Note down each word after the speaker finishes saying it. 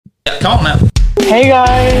Yeah, come on, man. Hey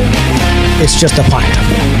guys. It's just a pineapple.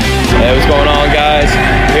 Hey, what's going on, guys?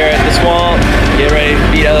 Here at the Swamp, getting ready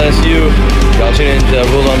to beat LSU. Y'all tune in to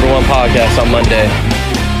Rule Number 1 podcast on Monday.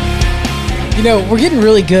 You know, we're getting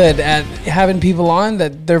really good at having people on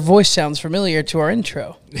that their voice sounds familiar to our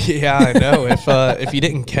intro. Yeah, I know. If you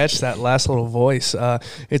didn't catch that last little voice,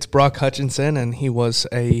 it's Brock Hutchinson, and he was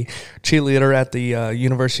a cheerleader at the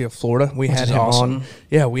University of Florida. We had him on.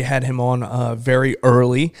 Yeah, we had him on very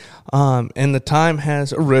early, and the time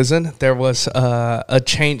has arisen. There was a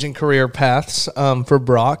change in career paths for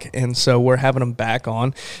Brock, and so we're having him back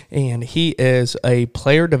on. And he is a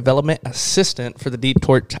player development assistant for the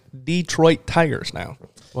Detroit Tigers now.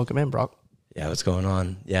 Welcome in, Brock. Yeah, what's going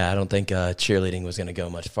on? Yeah, I don't think cheerleading was going to go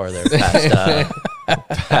much farther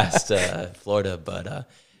past Florida, but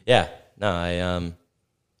I'm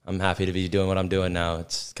happy to be doing what I'm doing now.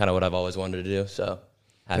 It's kind of what I've always wanted to do, so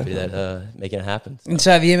happy that making it happen. So.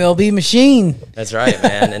 Inside the MLB machine. That's right,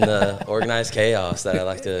 man, in the organized chaos that I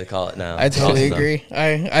like to call it now. I totally agree.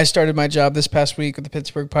 I started my job this past week with the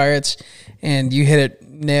Pittsburgh Pirates, and you hit it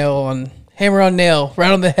hammer on nail,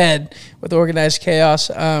 right on the head with organized chaos.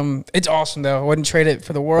 It's awesome, though. I wouldn't trade it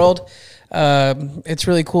for the world. It's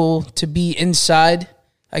really cool to be inside,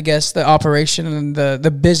 I guess, the operation and the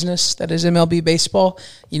business that is MLB baseball.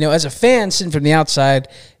 You know, as a fan sitting from the outside,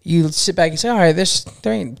 you sit back and say, all right,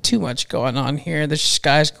 there ain't too much going on here. There's just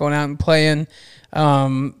guys going out and playing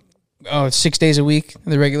 6 days a week in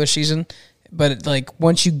the regular season. But,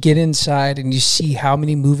 once you get inside and you see how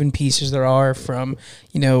many moving pieces there are from,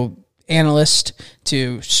 analysts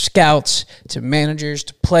to scouts to managers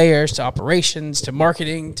to players to operations to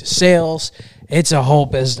marketing to sales, it's a whole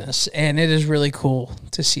business, and it is really cool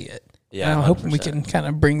to see it. Yeah, I'm hoping we can kind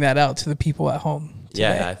of bring that out to the people at home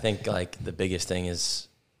today. Yeah, I think the biggest thing is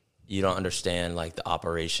you don't understand the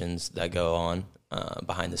operations that go on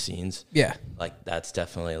behind the scenes. Yeah, that's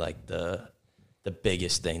definitely the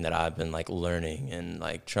biggest thing that I've been learning and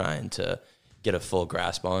trying to get a full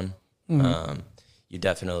grasp on. Mm-hmm. You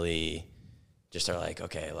definitely just are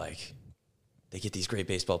okay, they get these great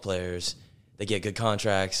baseball players, they get good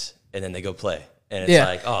contracts, and then they go play. And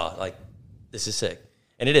it's this is sick.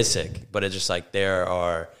 And it is sick, but it's just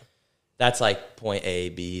that's point A,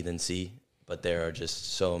 B, then C, but there are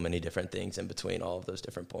just so many different things in between all of those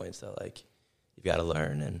different points that you've got to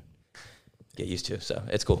learn and get used to. So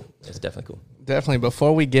it's cool. It's definitely cool. Definitely.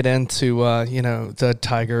 Before we get into, the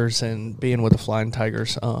Tigers and being with the Flying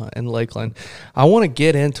Tigers in Lakeland, I want to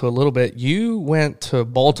get into a little bit. You went to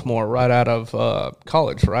Baltimore right out of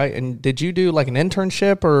college, right? And did you do an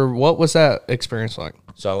internship, or what was that experience like?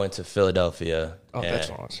 So I went to Philadelphia. Oh,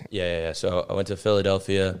 that's awesome. Yeah. So I went to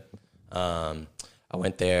Philadelphia. I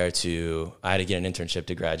went there I had to get an internship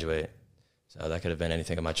to graduate. So that could have been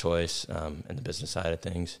anything of my choice in the business side of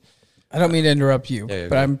things. I don't mean to interrupt you,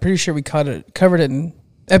 but I'm pretty sure we covered it in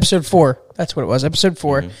episode 4. That's what it was, episode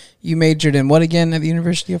 4. Mm-hmm. You majored in what again at the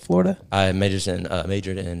University of Florida? I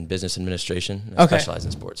majored in business administration. I specialized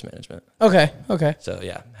in sports management. Okay. So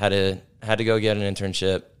yeah, had to go get an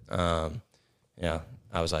internship. I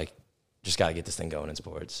was just got to get this thing going in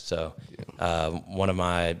sports. So one of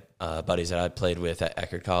my buddies that I played with at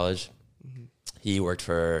Eckerd College, mm-hmm. he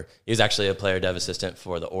was actually a player dev assistant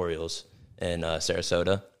for the Orioles in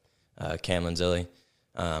Sarasota. Cam Lanzilli.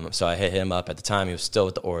 So I hit him up at the time. He was still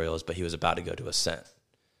with the Orioles, but he was about to go to a Cent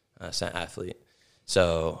athlete.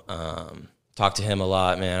 So talked to him a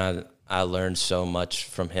lot, man. I learned so much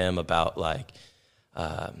from him about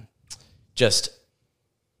just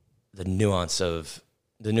the nuances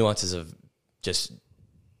of just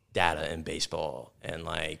data in baseball and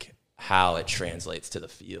how it translates to the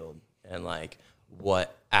field and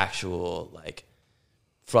what actual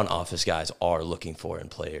front office guys are looking for in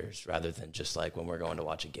players rather than just when we're going to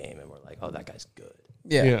watch a game and we're oh, that guy's good.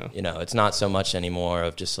 Yeah. It's not so much anymore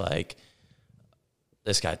of just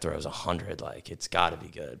this guy throws 100, it's got to be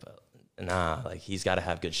good, but nah, he's got to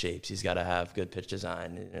have good shapes. He's got to have good pitch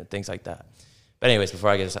design and things like that. But anyways,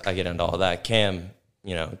 before I get into all that, Cam,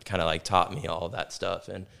 kind of taught me all that stuff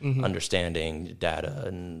and mm-hmm. understanding data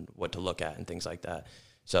and what to look at and things like that.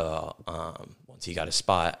 So once he got a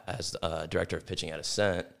spot as director of pitching at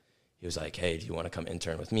Ascent, he was hey, do you want to come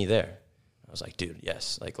intern with me there? I was dude,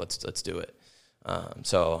 yes, let's do it.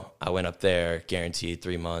 So I went up there, guaranteed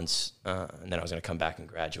 3 months, and then I was going to come back and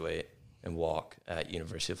graduate and walk at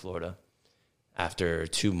University of Florida. After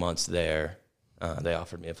 2 months there, they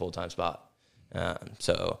offered me a full-time spot,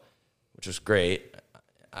 which was great.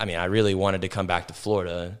 I mean, I really wanted to come back to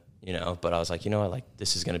Florida, but I was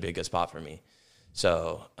this is going to be a good spot for me.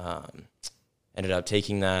 So ended up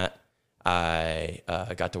taking that. I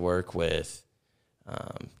got to work with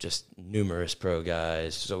just numerous pro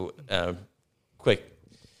guys. So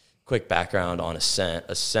quick background on Ascent.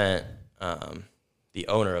 Ascent, the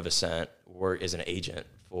owner of Ascent, is an agent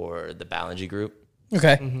for the Ballingy Group.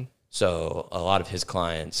 Okay. Mm-hmm. So a lot of his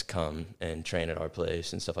clients come and train at our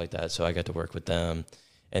place and stuff like that. So I got to work with them.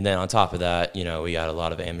 And then on top of that, we got a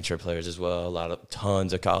lot of amateur players as well,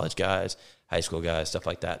 tons of college guys, high school guys, stuff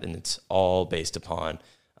like that. And it's all based upon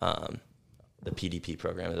the PDP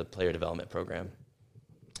program, the player development program.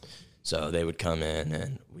 So they would come in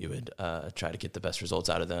and we would try to get the best results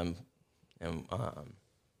out of them. And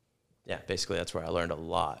basically that's where I learned a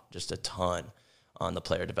lot, just a ton on the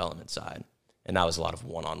player development side. And that was a lot of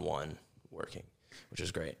one-on-one working, which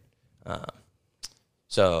was great.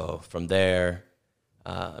 So from there,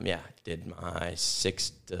 did my 6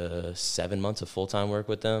 to 7 months of full-time work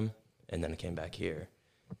with them, and then I came back here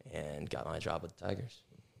and got my job with the Tigers.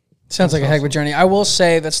 Sounds like a heck of a journey. I will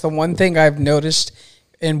say that's the one thing I've noticed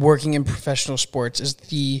in working in professional sports is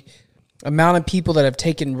the amount of people that have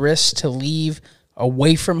taken risks to leave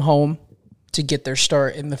away from home to get their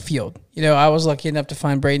start in the field. I was lucky enough to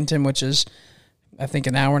find Bradenton, which is, I think,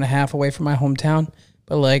 an hour and a half away from my hometown.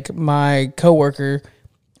 But, like, my coworker,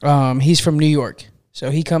 he's from New York.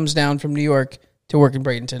 So he comes down from New York to work in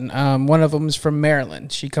Bradenton. One of them is from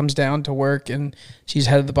Maryland. She comes down to work, and she's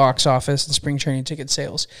head of the box office and spring training ticket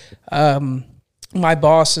sales. My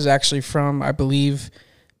boss is actually from, I believe,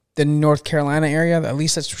 the North Carolina area. At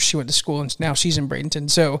least that's where she went to school, and now she's in Bradenton.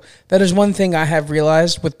 So that is one thing I have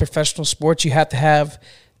realized with professional sports. You have to have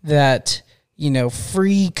that,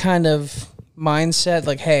 free kind of mindset.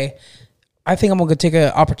 Like, hey, I think I'm going to take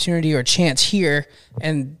an opportunity or a chance here,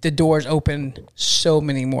 and the doors open so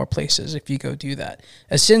many more places if you go do that.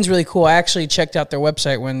 Ascend's really cool. I actually checked out their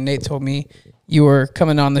website when Nate told me you were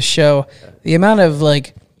coming on the show. The amount of,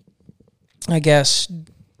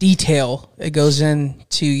 detail it goes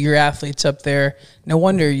into your athletes up there. No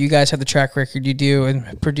wonder you guys have the track record you do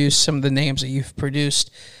and produce some of the names that you've produced.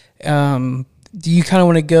 Do you kind of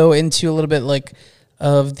want to go into a little bit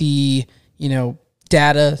of the,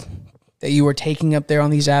 data that you were taking up there on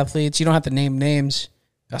these athletes? You don't have to name names.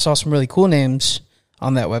 I saw some really cool names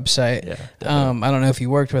on that website. Yeah, I don't know if you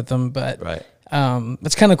worked with them, but right.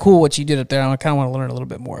 It's kind of cool what you did up there. I kind of want to learn a little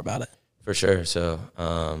bit more about it. For sure. So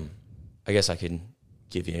I guess I could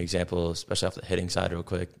give you an example, especially off the hitting side real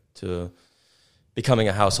quick, to becoming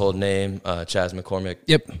a household name, Chaz McCormick.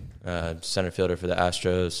 Yep. Center fielder for the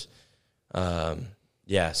Astros.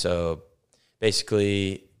 So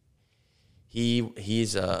basically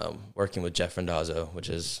he's working with Jeff Randazzo, which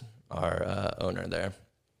is our owner there.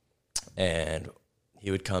 And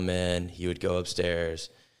he would come in, he would go upstairs.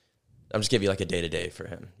 I'm just giving you a day-to-day for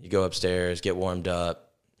him. You go upstairs, get warmed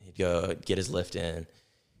up, he'd go get his lift in.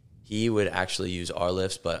 He would actually use our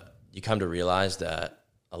lifts, but you come to realize that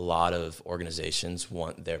a lot of organizations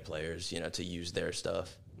want their players, to use their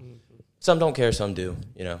stuff. Mm-hmm. Some don't care, some do,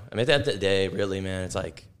 at the end of the day, really, man, it's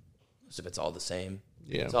most of it's all the same.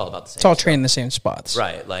 Yeah. It's all about the same. It's all stuff. trained in the same spots.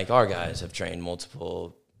 Right. Our guys have trained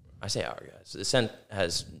multiple, I say our guys, Ascent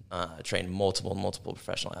has trained multiple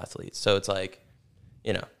professional athletes. So it's the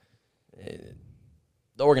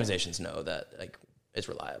organizations know that, it's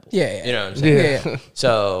reliable. Yeah. You know what I'm saying? Yeah.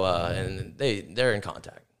 So, and they're in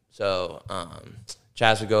contact. So,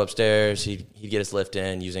 Chaz would go upstairs. He'd get his lift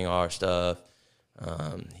in using our stuff.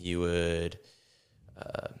 He would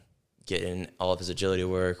get in all of his agility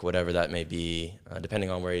work, whatever that may be, depending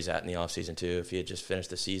on where he's at in the off season too. If he had just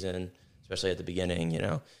finished the season, especially at the beginning,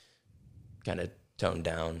 kind of toned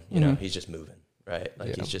down, he's just moving. Right,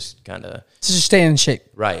 he's just kind of just staying in shape.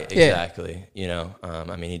 Right, exactly. Yeah.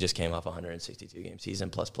 He just came off a 162 game season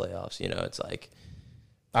plus playoffs. It's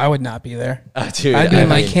I would not be there. Dude, I'd be in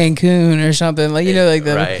Cancun or something.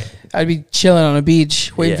 Right. I'd be chilling on a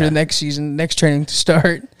beach, waiting for the next season, next training to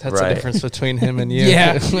start. That's the difference between him and you.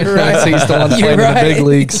 Yeah, you're right. He's the one playing in the big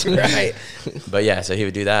leagues. Right. But so he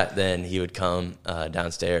would do that. Then he would come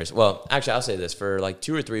downstairs. Well, actually, I'll say this: for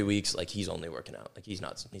 2 or 3 weeks, he's only working out. He's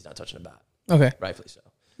not touching a bat. Okay. Rightfully so.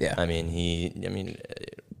 Yeah.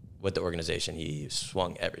 With the organization, he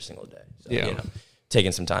swung every single day. So,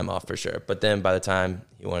 taking some time off for sure. But then by the time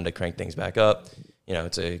he wanted to crank things back up,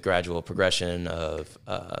 it's a gradual progression of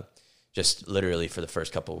just literally for the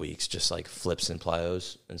first couple of weeks, just flips and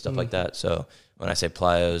plyos and stuff like that. So when I say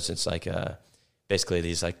plyos, it's basically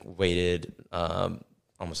these weighted,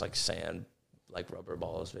 almost like sand, rubber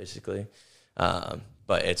balls basically.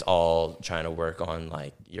 But it's all trying to work on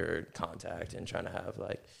your contact and trying to have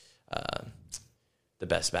the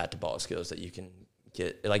best bat to ball skills that you can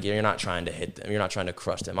get. You're not trying to hit them, you're not trying to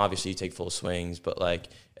crush them. Obviously, you take full swings, but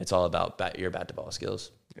it's all about your bat to ball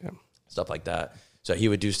skills, stuff like that. So he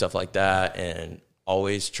would do stuff like that, and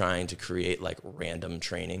always trying to create like random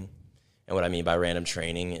training. And what I mean by random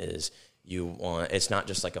training is it's not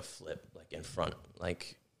just like a flip like in front,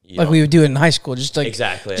 like we would do it in high school, just like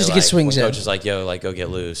exactly just to like, get swings in. Coach is like, yo, like go get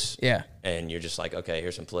loose. Yeah. And you're just like, okay,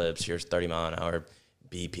 here's some flips, here's 30-mile-an-hour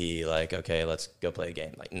BP, like, okay, let's go play a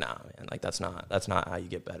game. Like, nah, man, like that's not how you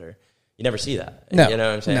get better. You never see that. No. You know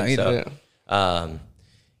what I'm saying? No, you so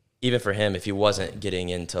even for him, if he wasn't getting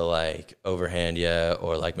into like overhand yet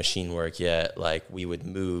or like machine work yet, like we would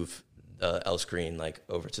move the L screen like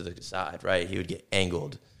over to the side, right? He would get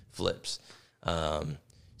angled flips.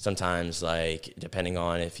 Sometimes, like, depending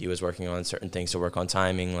on if he was working on certain things to work on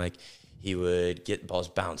timing, like, he would get balls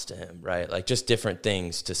bounced to him, right? Like, just different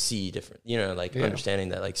things to see different, like, understanding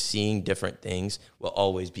that, like, seeing different things will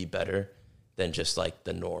always be better than just, like,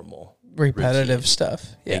 the normal repetitive routine. stuff.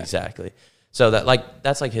 Yeah. Exactly. So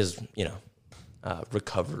that's, like, his,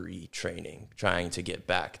 recovery training, trying to get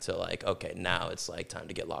back to, like, okay, now it's, like, time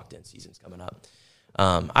to get locked in. Season's coming up.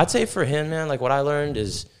 I'd say for him, man, like, what I learned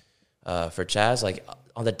is for Chaz, like,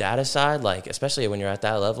 on the data side, like, especially when you're at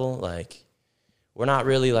that level, like, we're not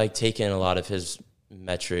really, like, taking a lot of his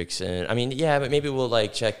metrics. And, I mean, yeah, but maybe we'll,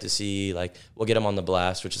 like, check to see, like, we'll get him on the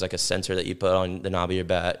blast, which is, like, a sensor that you put on the knob of your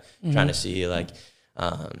bat, trying to see, like,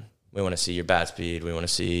 we want to see your bat speed. We want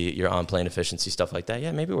to see your on-plane efficiency, stuff like that.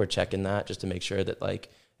 Yeah, maybe we're checking that just to make sure that, like,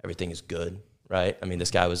 everything is good, right? I mean,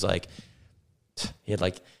 this guy was, like, he had,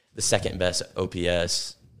 like, the second best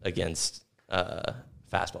OPS against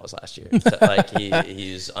fastballs last year. So, like,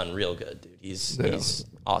 he's unreal good, dude. He's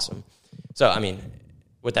awesome. So, I mean,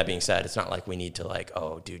 with that being said, it's not like we need to, like,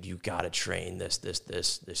 oh, dude, you got to train this.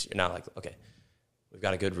 You're not like, okay, we've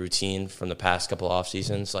got a good routine from the past couple off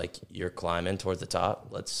seasons. Like, you're climbing towards the top.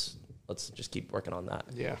 Let's just keep working on that.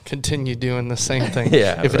 Yeah, continue doing the same thing.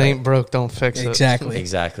 If it ain't broke, don't fix it.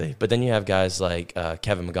 Exactly. But then you have guys like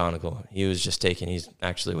Kevin McGonigal. He's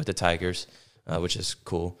actually with the Tigers, which is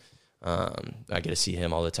cool. I get to see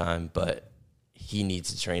him all the time, but he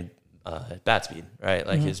needs to train bat speed, right?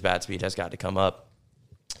 Like, his bat speed has got to come up.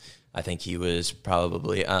 I think he was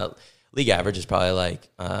probably league average is probably like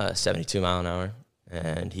 72 mile an hour,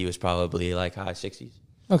 and he was probably like high 60s.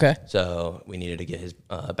 Okay. So we needed to get his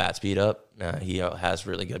bat speed up. He has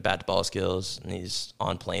really good bat to ball skills, and he's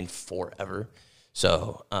on plane forever.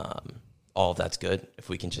 So all of that's good if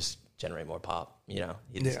we can just generate more pop.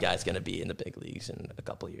 This guy's going to be in the big leagues in a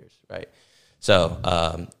couple of years, right?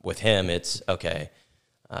 So with him, it's okay.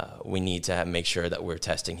 We need to make sure that we're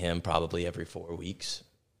testing him probably every 4 weeks.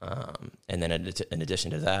 And then in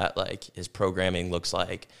addition to that, like, his programming looks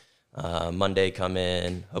like Monday come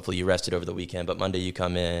in. Hopefully you rested over the weekend, but Monday you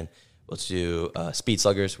come in. Let's do speed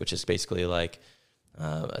sluggers, which is basically like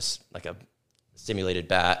a simulated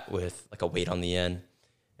bat with like a weight on the end,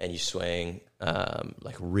 and you swing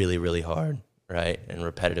like really, really hard, right? And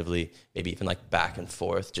repetitively, maybe even like back and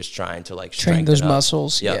forth, just trying to like train those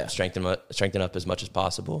muscles. Yeah, strengthen up as much as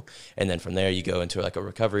possible. And then from there, you go into like a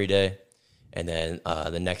recovery day. And then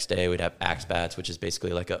the next day we'd have axe bats, which is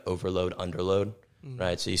basically like a overload, underload,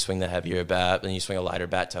 right? So you swing the heavier bat, then you swing a lighter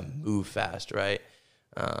bat to move fast, right?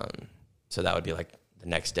 So that would be like the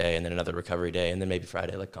next day, and then another recovery day, and then maybe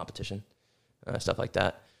Friday, like competition, stuff like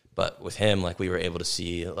that. But with him, like, we were able to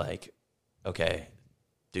see, like, okay,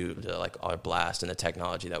 due to like our blast and the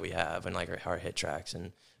technology that we have, and like our hit tracks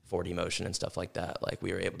and 4D motion and stuff like that, like,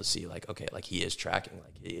 we were able to see, like, okay, like, he is tracking,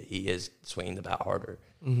 like, he is swinging the bat harder.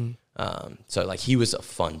 So like, he was a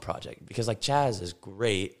fun project because like Chaz is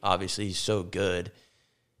great, obviously he's so good,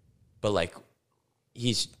 but like,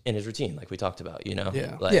 he's in his routine, like we talked about,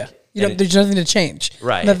 there's nothing to change,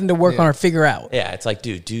 right? Nothing to work on or figure out. Yeah, it's like,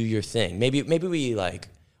 dude, do your thing. Maybe we, like,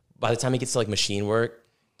 by the time he gets to like machine work,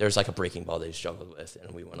 there's like a breaking ball that he struggled with,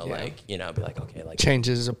 and we want to like, be like, okay, like, change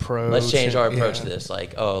his approach. Let's change our approach to this.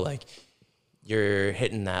 Like, oh, like, you're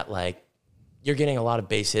hitting that, like, you're getting a lot of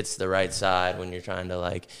base hits to the right side when you're trying to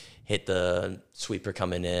like hit the sweeper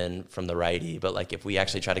coming in from the righty. But like, if we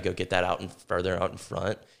actually try to go get that out and further out in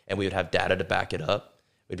front, and we would have data to back it up,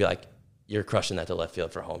 we'd be like, you're crushing that to left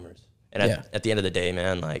field for homers. And at the end of the day,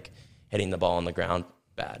 man, like, hitting the ball on the ground,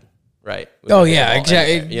 bad. Right.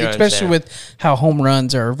 Exactly. Especially with how home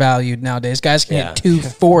runs are valued nowadays. Guys can hit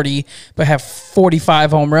 240, but have 45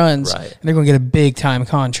 home runs, right, and they're going to get a big time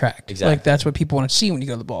contract. Exactly. Like, that's what people want to see when you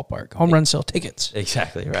go to the ballpark. Home runs sell tickets.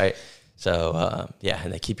 Exactly. Right. So,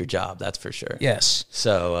 and they keep your job. That's for sure. Yes.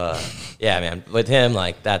 So, man, with him,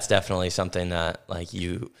 like, that's definitely something that, like,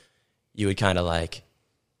 you would kind of, like,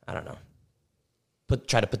 I don't know,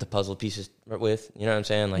 try to put the puzzle pieces with, you know what I'm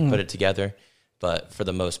saying? Like, put it together. But for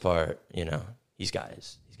the most part, he's got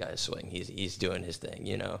his swing. He's doing his thing,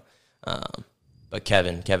 But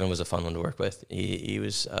Kevin was a fun one to work with. He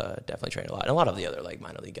was definitely trained a lot. And a lot of the other like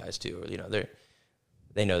minor league guys too. You know,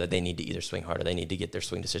 they know that they need to either swing harder, they need to get their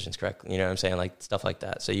swing decisions correct. You know what I'm saying? Like stuff like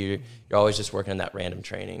that. So you're always just working in that random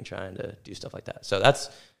training, trying to do stuff like that. So that's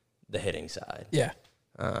the hitting side. Yeah.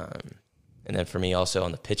 And then for me also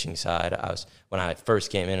on the pitching side, when I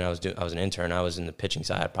first came in and I was an intern, I was in the pitching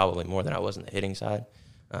side probably more than I was in the hitting side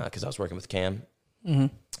because I was working with Cam. Mm-hmm.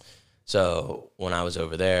 So when I was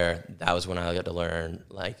over there, that was when I got to learn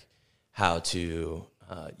like how to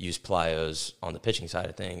use plyos on the pitching side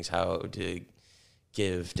of things, how to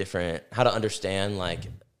understand like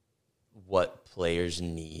what players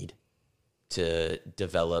need to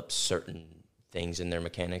develop certain things in their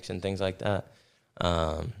mechanics and things like that.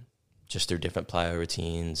 Just through different plyo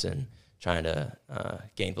routines and trying to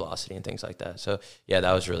gain velocity and things like that. So yeah,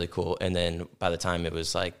 that was really cool. And then by the time it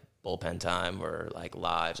was like bullpen time or like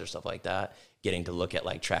lives or stuff like that, getting to look at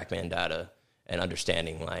like TrackMan data and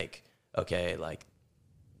understanding like, okay, like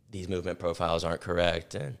these movement profiles aren't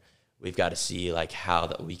correct and we've got to see like how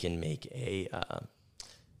that we can make a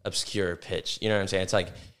obscure pitch. You know what I'm saying? It's like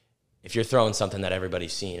if you're throwing something that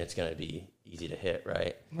everybody's seen, it's going to be easy to hit,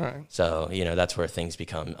 right? Right. So, you know, that's where things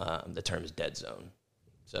become, the term is dead zone.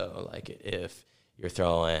 So, like, if you're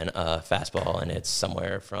throwing a fastball and it's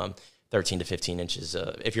somewhere from 13 to 15 inches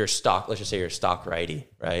if you're stock, let's just say you're a stock righty,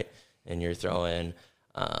 right? And you're throwing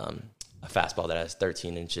a fastball that has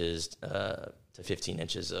 13 inches to 15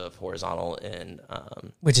 inches of horizontal and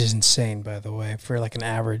which is insane, by the way, for like an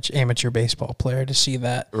average amateur baseball player to see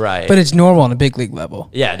that. Right. But it's normal on a big league level.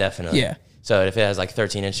 Yeah, definitely. Yeah. So if it has like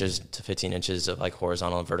 13 inches to 15 inches of like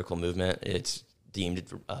horizontal and vertical movement, it's deemed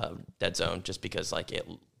dead zone just because like it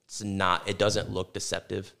doesn't look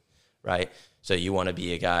deceptive, right? So you want to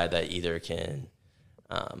be a guy that either can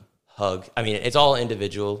hug. I mean, it's all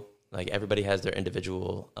individual. Like everybody has their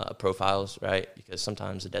individual profiles, right? Because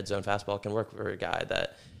sometimes a dead zone fastball can work for a guy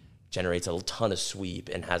that generates a ton of sweep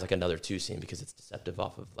and has like another two seam because it's deceptive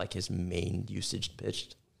off of like his main usage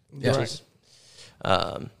pitched pitches.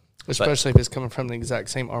 Right. Especially if it's coming from the exact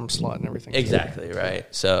same arm slot and everything. Exactly, right?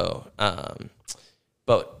 So,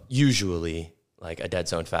 but usually, like a dead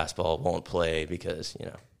zone fastball won't play because, you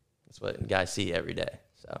know, that's what guys see every day.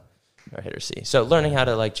 So, or hitters see. So, learning how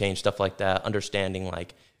to like change stuff like that, understanding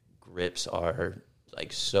like grips are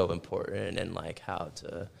like so important and like how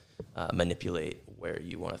to manipulate where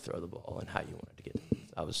you want to throw the ball and how you want it to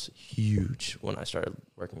get. That was huge when I started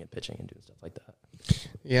working at pitching and doing stuff like that.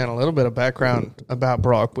 Yeah, and a little bit of background about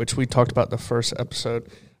Brock, which we talked about the first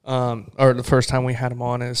episode, or the first time we had him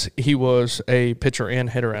on, is he was a pitcher and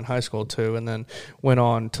hitter in high school too, and then went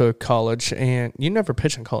on to college. And you never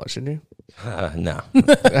pitched in college, did you? No.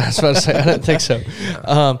 I was about to say, I didn't think so.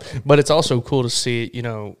 But it's also cool to see, you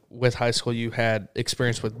know, with high school you had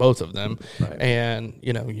experience with both of them, right. And,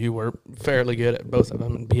 you know, you were fairly good at both of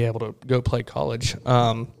them and be able to go play college.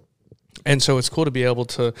 And so it's cool to be able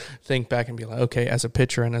to think back and be like, okay, as a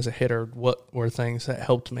pitcher and as a hitter, what were things that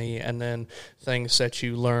helped me? And then things that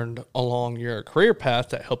you learned along your career path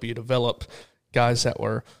that help you develop guys that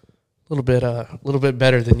were a little bit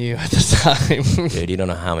better than you at the time. Dude, you don't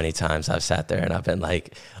know how many times I've sat there and I've been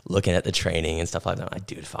like looking at the training and stuff like that. I'm like,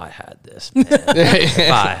 dude, if I had this, man,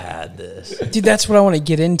 if I had this. Dude, that's what I want to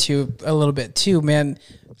get into a little bit too, man.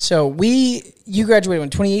 So you graduated in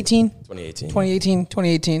 2018?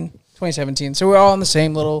 2018. 2017. So we're all in the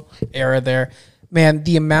same little era there. Man,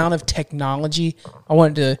 the amount of technology, I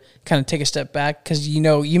wanted to kind of take a step back because, you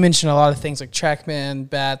know, you mentioned a lot of things like TrackMan,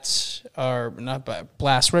 bats, or not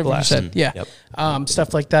Blast, whatever you said. Yeah. Yep.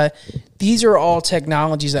 Stuff like that. These are all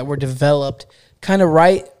technologies that were developed kind of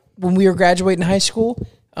right when we were graduating high school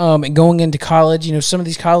and going into college. You know, some of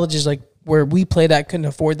these colleges like where we played at couldn't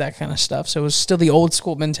afford that kind of stuff. So it was still the old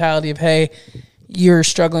school mentality of, hey, you're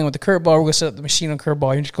struggling with the curveball, we're going to set up the machine on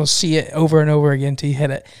curveball. You're just going to see it over and over again until you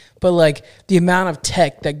hit it. But, like, the amount of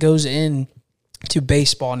tech that goes in to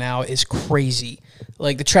baseball now is crazy.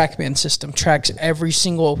 Like, the TrackMan system tracks every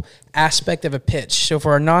single aspect of a pitch. So,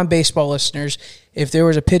 for our non-baseball listeners, if there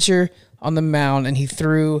was a pitcher on the mound and he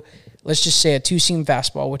threw, let's just say, a two-seam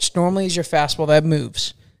fastball, which normally is your fastball that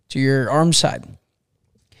moves to your arm side,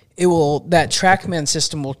 that TrackMan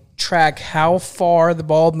system will track how far the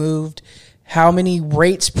ball moved, how many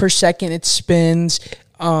rates per second it spins,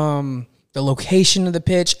 the location of the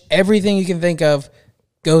pitch, everything you can think of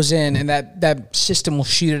goes in, and that system will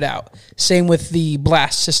shoot it out. Same with the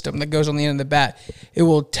blast system that goes on the end of the bat. It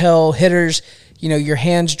will tell hitters, you know, your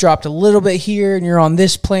hands dropped a little bit here, and you're on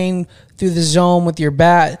this plane through the zone with your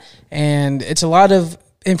bat, and it's a lot of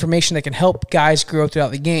information that can help guys grow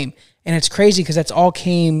throughout the game. And it's crazy because that's all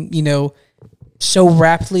came, you know, so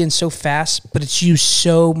rapidly and so fast, but it's used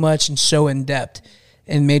so much and so in depth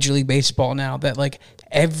in Major League Baseball now that like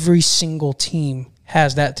every single team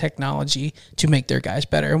has that technology to make their guys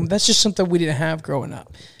better. And that's just something we didn't have growing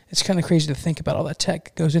up. It's kind of crazy to think about all that tech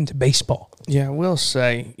that goes into baseball. Yeah, I will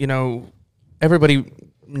say, everybody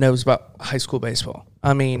knows about high school baseball.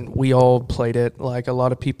 I mean, we all played it. Like a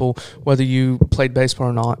lot of people, whether you played baseball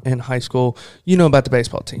or not in high school, you know about the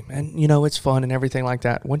baseball team. And, it's fun and everything like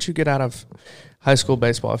that. Once you get out of high school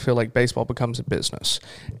baseball, I feel like baseball becomes a business.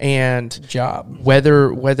 And job.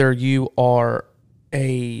 Whether you are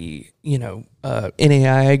a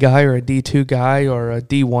NAIA guy or a D2 guy or a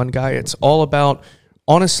D1 guy, it's all about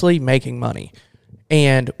honestly making money.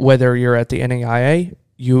 And whether you're at the NAIA,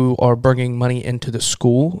 you are bringing money into the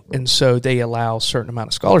school, and so they allow a certain amount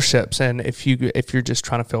of scholarships. And if you're just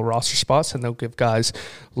trying to fill roster spots, and they'll give guys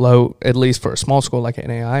low, at least for a small school like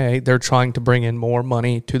NAIA, they're trying to bring in more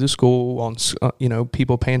money to the school on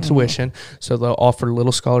people paying tuition. So they'll offer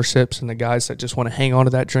little scholarships, and the guys that just want to hang on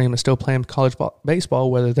to that dream and still playing college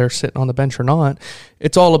baseball, whether they're sitting on the bench or not,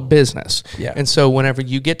 it's all a business. Yeah. And so whenever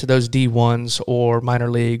you get to those D1s or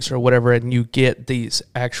minor leagues or whatever, and you get these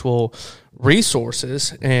actual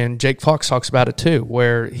resources, and Jake Fox talks about it too,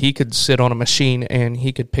 where he could sit on a machine and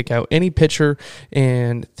he could pick out any pitcher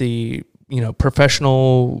in the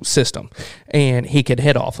professional system, and he could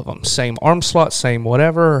hit off of them. Same arm slot, same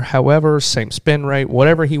whatever, however, same spin rate,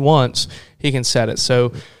 whatever he wants, he can set it.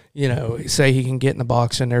 So, say he can get in the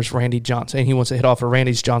box and there's Randy Johnson, and he wants to hit off of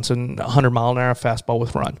Randy Johnson 100-mile-an-hour fastball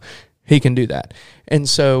with run. He can do that. And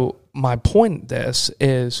so my point in this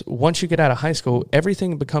is once you get out of high school,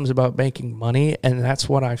 everything becomes about making money, and that's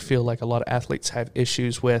what I feel like a lot of athletes have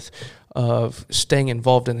issues with, of staying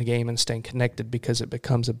involved in the game and staying connected, because it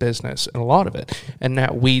becomes a business, and a lot of it. And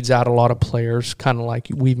that weeds out a lot of players, kind of like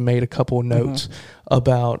we've made a couple of notes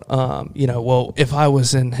about, well, if I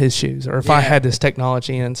was in his shoes, or if I had this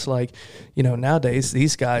technology. And it's like, nowadays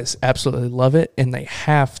these guys absolutely love it, and they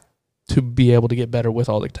have to be able to get better with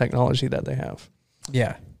all the technology that they have.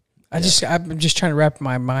 Yeah. I'm just trying to wrap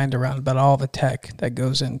my mind around about all the tech that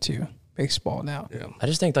goes into baseball now. Yeah. I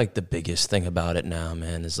just think like the biggest thing about it now,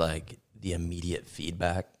 man, is like the immediate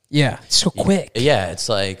feedback. Yeah, it's so quick. Yeah, it's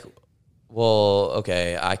like, well,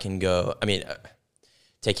 okay, I can go. I mean,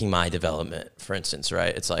 taking my development, for instance,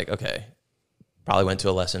 right? It's like, okay, probably went to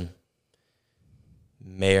a lesson,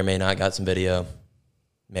 may or may not got some video,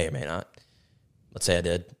 may or may not. Let's say I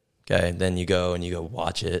did. Okay, then you go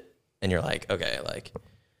watch it, and you're like, okay, like,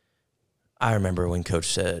 I remember when coach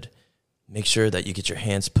said, make sure that you get your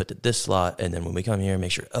hands put to this slot, and then when we come here,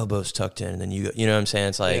 make sure your elbows tucked in, and then you know what I'm saying?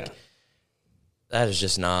 It's like, that is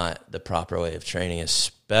just not the proper way of training,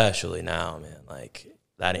 especially now, man. Like,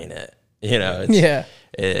 that ain't it.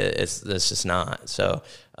 It's just not. So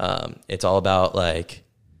it's all about, like,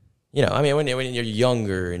 I mean, when you're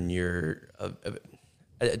younger and you're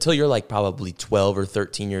until you're like probably 12 or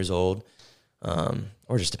 13 years old,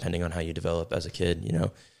 or just depending on how you develop as a kid,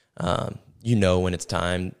 when it's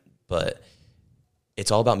time, but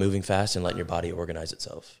it's all about moving fast and letting your body organize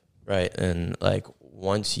itself, right? And like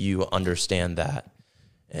once you understand that,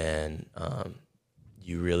 and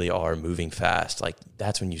you really are moving fast, like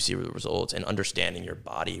that's when you see the results and understanding your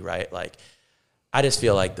body, right? Like I just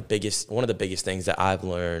feel like one of the biggest things that I've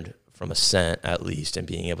learned from Ascent, at least, and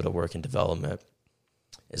being able to work in development,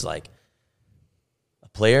 is like a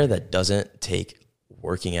player that doesn't take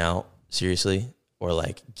working out seriously, or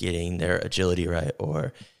like getting their agility right,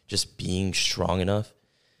 or just being strong enough,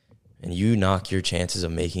 and you knock your chances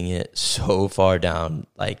of making it so far down,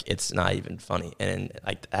 like it's not even funny. And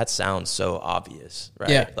like that sounds so obvious, right?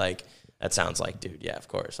 Yeah. Like that sounds like, dude, yeah, of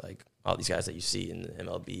course. Like all these guys that you see in the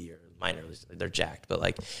MLB or minors, they're jacked. But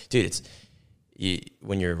like, dude,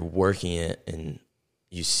 when you're working it and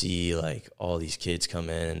you see like all these kids come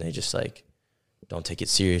in and they just like don't take it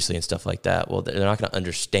seriously and stuff like that. Well, they're not going to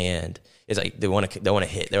understand. It's like they want to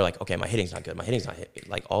hit. They're like, okay, my hitting's not good. My hitting's not hit.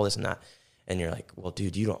 Like all this and that. And you're like, well,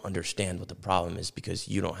 dude, you don't understand what the problem is, because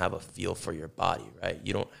you don't have a feel for your body, right?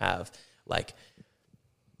 You don't have like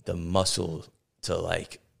the muscle to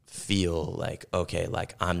like feel like, okay,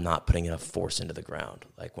 like I'm not putting enough force into the ground,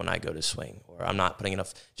 like when I go to swing, or I'm not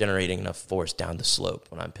generating enough force down the slope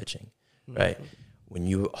when I'm pitching, right? When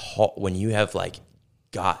you have like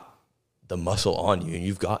got the muscle on you and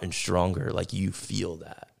you've gotten stronger, like you feel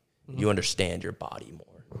that. You understand your body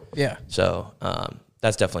more. Yeah. So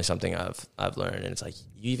that's definitely something I've learned. And it's like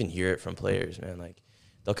you even hear it from players, man. Like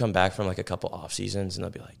they'll come back from like a couple off seasons and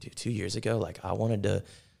they'll be like, dude, 2 years ago, like I wanted to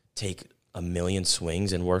take 1 million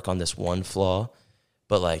swings and work on this one flaw.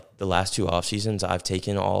 But like the last 2 off seasons, I've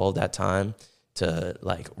taken all of that time to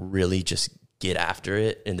like really just get after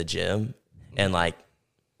it in the gym. And like,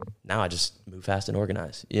 now I just move fast and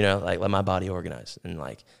organize, you know, like let my body organize. And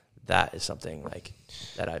like, that is something like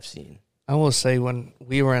that I've seen. I will say when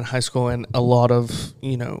we were in high school and a lot of,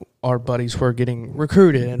 you know, our buddies were getting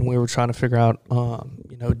recruited and we were trying to figure out,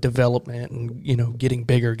 you know, development and, you know, getting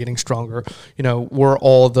bigger, getting stronger, you know, we're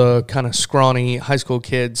all the kind of scrawny high school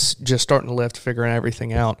kids just starting to lift, figuring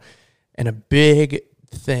everything out. And a big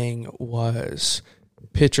thing was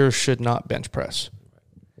pitchers should not bench press.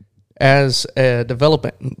 As a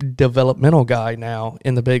developmental guy now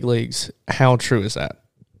in the big leagues, how true is that?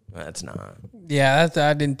 That's not. Yeah,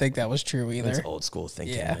 I didn't think that was true either. It's old school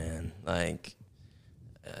thinking, man. Like,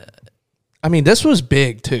 I mean, this was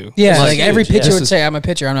big too. Yeah, like every huge, pitcher would say, "I'm a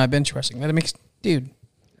pitcher. I'm not bench pressing." That makes, dude.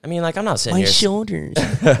 I mean, like, I'm not sitting My here. shoulders.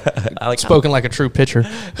 Like, Spoken like a true pitcher.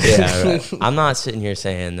 Yeah, right. I'm not sitting here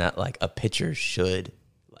saying that like a pitcher should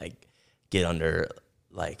like get under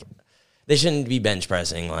like they shouldn't be bench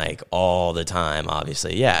pressing like all the time.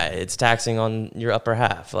 Obviously, yeah, it's taxing on your upper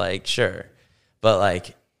half. Like, sure, but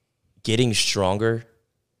like getting stronger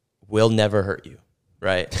will never hurt you,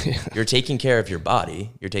 right? Yeah. You're taking care of your body.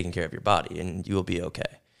 You're taking care of your body, and you will be okay.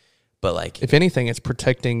 But like, if anything, it's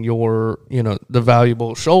protecting your, you know, the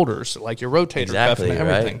valuable shoulders, like your rotator cuff and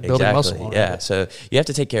everything, right? building muscle. Yeah. So you have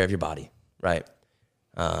to take care of your body, right?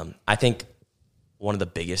 I think one of the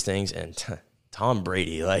biggest things, and Tom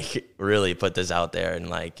Brady like really put this out there, and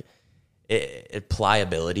like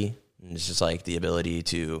pliability. And it's just like the ability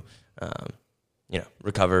to, you know,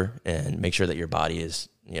 recover and make sure that your body is,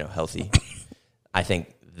 you know, healthy. I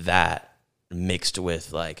think that mixed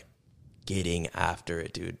with like getting after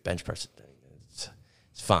it, dude, bench press, it's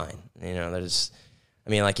fine. You know, there's, I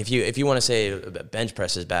mean, like if you want to say bench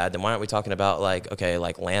press is bad, then why aren't we talking about like, okay,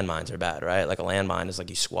 like landmines are bad, right? Like a landmine is like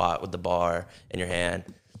you squat with the bar in your hand.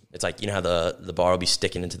 It's like, you know how the bar will be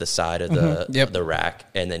sticking into the side of the rack,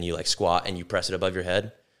 and then you like squat and you press it above your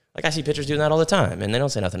head. Like I see pitchers doing that all the time, and they don't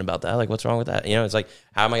say nothing about that. Like, what's wrong with that? You know, it's like,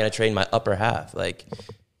 how am I going to train my upper half? Like,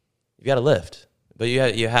 you got to lift, but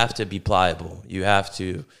you have to be pliable. You have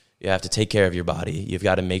to take care of your body. You've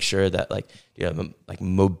got to make sure that like, you know, like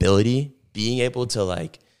mobility, being able to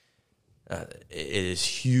like, it is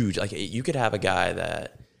huge. Like you could have a guy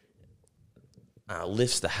that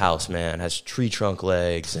lifts the house, man, has tree trunk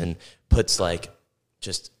legs and puts like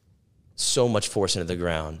just so much force into the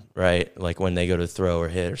ground, right? Like when they go to throw or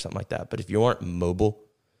hit or something like that. But if you aren't mobile,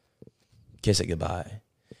 kiss it goodbye.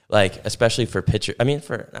 Like, especially for pitcher, I mean,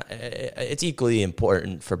 it's equally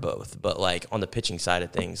important for both, but like on the pitching side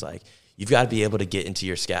of things, like you've got to be able to get into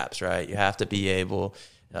your scaps, right? You have to be able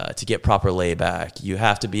to get proper layback. You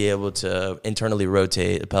have to be able to internally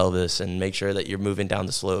rotate the pelvis and make sure that you're moving down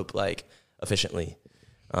the slope like efficiently.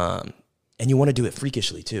 And you want to do it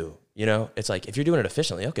freakishly too. You know, it's like if you're doing it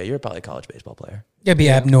efficiently, okay, you're probably a college baseball player. You gotta be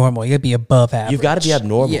abnormal. You gotta be above average. You've got to be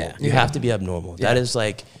abnormal. Yeah. You have to be abnormal. Yeah. That is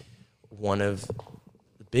like one of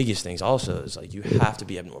the biggest things also is like you have to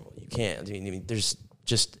be abnormal. You can't. I mean there's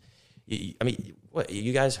just, I mean, what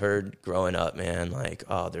you guys heard growing up, man, like,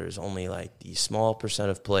 oh, there's only like these small percent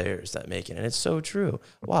of players that make it. And it's so true.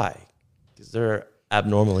 Why? Because they're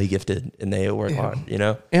abnormally gifted and they work hard, you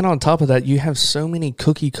know? And on top of that, you have so many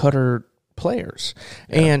cookie cutter players,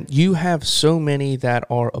 and you have so many that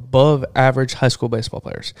are above average high school baseball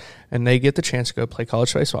players, and they get the chance to go play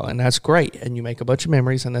college baseball, and that's great, and you make a bunch of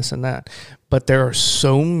memories and this and that. But there are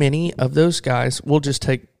so many of those guys. We'll just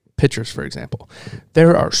take pitchers, for example.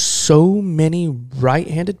 There are so many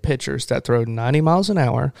right-handed pitchers that throw 90 miles an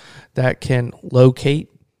hour that can locate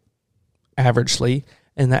averagely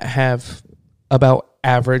and that have about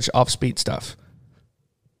average off-speed stuff.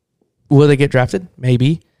 Will they get drafted?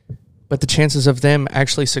 Maybe. But the chances of them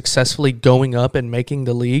actually successfully going up and making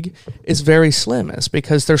the league is very slim. It's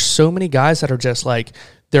because there's so many guys that are just like,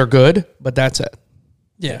 they're good, but that's it.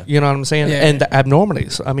 Yeah. You know what I'm saying? Yeah. And the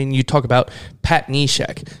abnormalities. I mean, you talk about Pat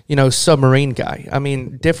Neshek, you know, submarine guy. I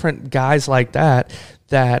mean, different guys like that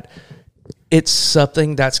it's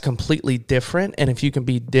something that's completely different. And if you can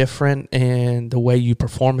be different in the way you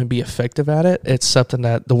perform and be effective at it, it's something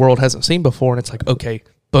that the world hasn't seen before. And it's like, okay,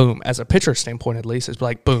 boom, as a pitcher standpoint, at least, it's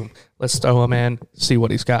like, boom, let's throw him in, see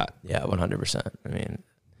what he's got. Yeah, 100%. I mean,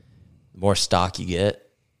 the more stock you get,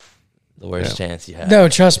 the worse chance you have. No,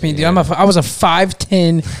 trust me, dude. I was a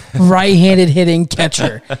 5'10" right-handed hitting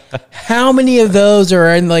catcher. How many of those are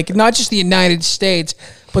in like not just the United States,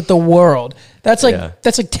 but the world? That's like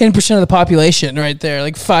 10% of the population right there.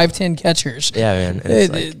 Like 5'10" catchers. Yeah,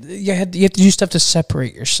 man. You have to do stuff to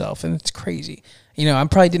separate yourself, and it's crazy. You know, I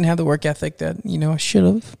probably didn't have the work ethic that, you know, I should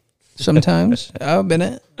have sometimes. I'll admit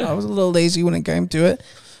it. I was a little lazy when it came to it.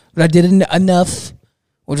 But I did enough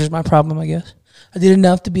which is my problem, I guess. I did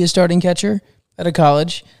enough to be a starting catcher at a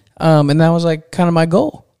college, and that was like kind of my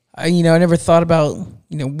goal. I never thought about,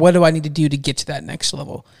 what do I need to do to get to that next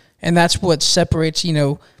level? And that's what separates,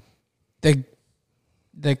 the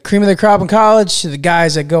cream of the crop in college to the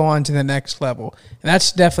guys that go on to the next level. And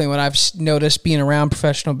that's definitely what I've noticed being around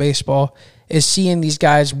professional baseball is seeing these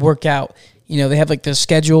guys work out. They have like the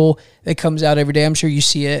schedule that comes out every day. I'm sure you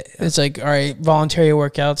see it. It's like, all right, voluntary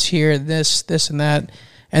workouts here, this, and that.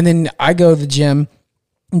 And then I go to the gym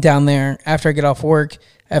down there after I get off work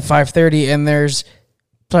at 5:30, and there's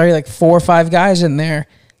probably like 4 or 5 guys in there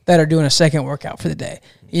that are doing a second workout for the day.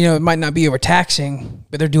 It might not be overtaxing,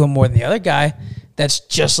 but they're doing more than the other guy that's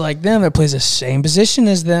just like them, that plays the same position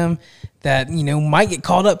as them, that, might get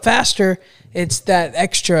called up faster. It's that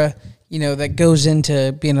extra, that goes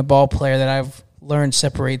into being a ball player that I've learned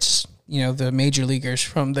separates, the major leaguers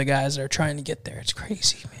from the guys that are trying to get there. It's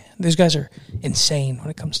crazy, man. Those guys are insane when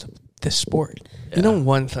it comes to this sport. Yeah.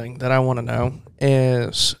 One thing that I want to know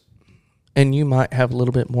is, and you might have a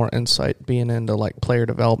little bit more insight being into like player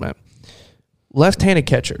development, left-handed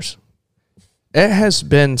catchers. It has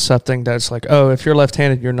been something that's like, oh, if you're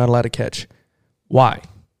left-handed, you're not allowed to catch. Why?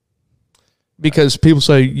 Because people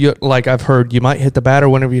say, like I've heard, you might hit the batter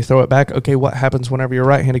whenever you throw it back. Okay, what happens whenever you're a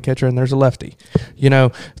right-handed catcher and there's a lefty?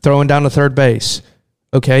 Throwing down to third base.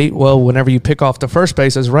 Okay, well, whenever you pick off the first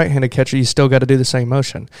base as a right-handed catcher, you still got to do the same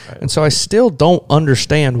motion. Right. And so I still don't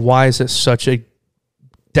understand why is it such a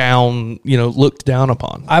looked down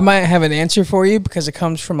upon. I might have an answer for you because it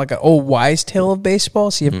comes from like an old wise tale of baseball.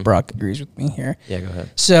 See if Brock agrees with me here. Yeah, go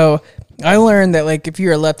ahead. So I learned that like if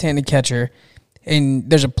you're a left-handed catcher and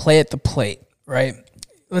there's a play at the plate, right?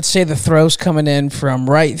 Let's say the throw's coming in from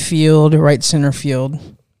right field, right center field,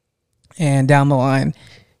 and down the line.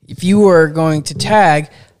 If you were going to tag,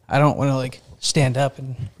 I don't want to like stand up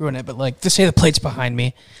and ruin it, but like let's say the plate's behind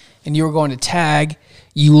me and you were going to tag,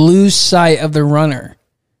 you lose sight of the runner.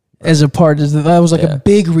 As a part of that was like a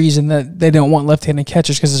big reason that they don't want left-handed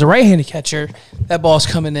catchers, because as a right-handed catcher, that ball's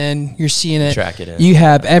coming in, you're seeing it. Track it in. You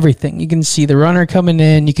have everything. You can see the runner coming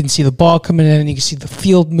in, you can see the ball coming in, you can see the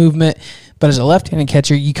field movement. But as a left-handed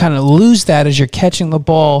catcher, you kind of lose that as you're catching the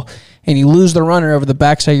ball, and you lose the runner over the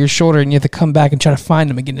backside of your shoulder, and you have to come back and try to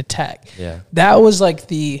find him and get an attack. Yeah, that was like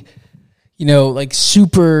the, like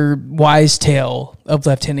super wise tale of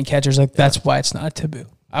left-handed catchers. Like that's why it's not a taboo.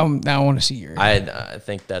 I want to see your. I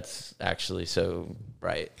think that's actually so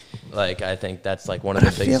right. Like I think that's like one of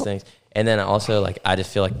the biggest things. And then also like I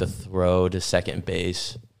just feel like the throw to second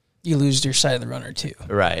base, you lose your side of the runner too.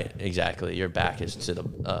 Right, exactly. Your back is to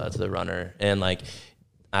the runner, and like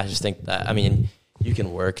I just think that you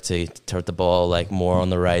can work to turn the ball like more on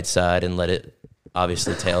the right side and let it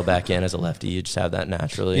obviously tail back in. As a lefty, you just have that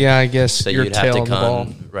naturally. Yeah, I guess so you're you'd have to the ball.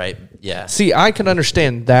 Right. Yeah. See, I can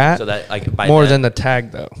understand that, so that like more than the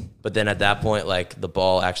tag though. But then at that point, like the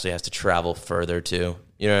ball actually has to travel further too.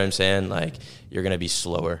 You know what I'm saying? Like you're gonna be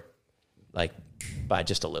slower, like by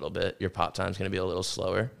just a little bit. Your pop time's gonna be a little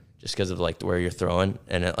slower just because of like where you're throwing,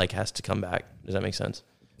 and it like has to come back. Does that make sense?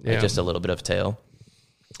 Yeah. Like just a little bit of tail.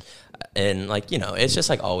 And like it's just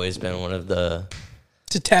like always been one of the.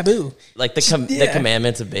 It's a taboo. Like the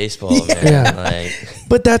commandments of baseball, man. Yeah. Like,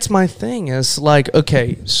 but that's my thing is like,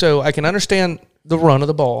 okay, so I can understand the run of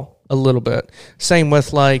the ball a little bit. Same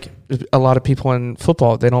with like a lot of people in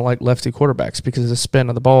football, they don't like lefty quarterbacks because the spin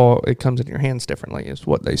of the ball, it comes in your hands differently is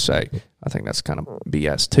what they say. I think that's kind of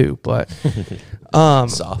BS too. But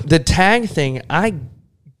the tag thing I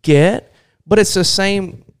get, but it's the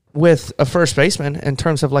same with a first baseman in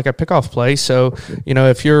terms of like a pickoff play. So,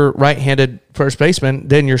 if you're right-handed first baseman,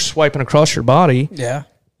 then you're swiping across your body. Yeah.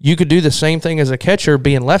 You could do the same thing as a catcher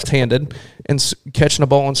being left-handed and catching a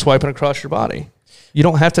ball and swiping across your body. You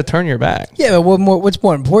don't have to turn your back. Yeah, but what's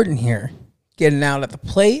more important here? Getting out at the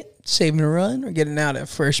plate, saving a run, or getting out at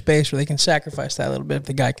first base where they can sacrifice that a little bit if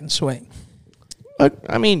the guy can swing?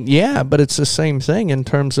 Yeah, but it's the same thing in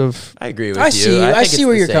terms of... I agree with you. I see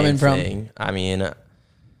where you're coming from.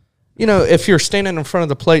 If you're standing in front of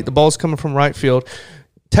the plate, the ball's coming from right field.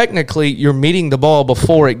 Technically, you're meeting the ball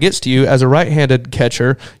before it gets to you. As a right-handed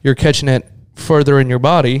catcher, you're catching it further in your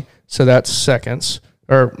body, so that's seconds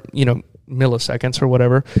or, milliseconds or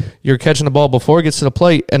whatever. You're catching the ball before it gets to the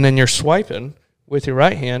plate, and then you're swiping with your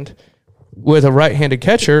right hand. With a right-handed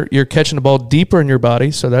catcher, you're catching the ball deeper in your body,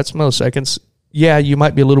 so that's milliseconds. Yeah, you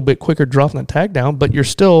might be a little bit quicker dropping the tag down, but you're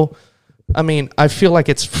still... I feel like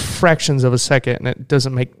it's fractions of a second, and it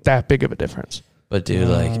doesn't make that big of a difference. But dude,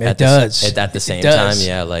 like it does. At the same time,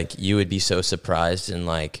 yeah, like you would be so surprised, and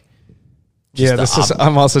like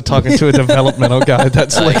I'm also talking to a developmental guy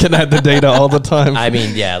that's looking at the data all the time. I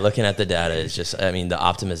mean, yeah, looking at the data is just, I mean, the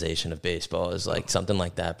optimization of baseball is like something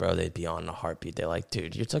like that, bro. They'd be on a heartbeat. They're like,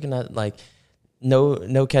 dude, you're talking about like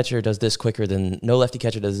no catcher does this quicker than, no lefty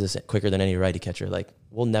catcher does this quicker than any righty catcher. Like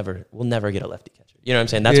we'll never get a lefty catcher. You know what I'm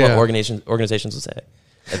saying? That's what organizations will say.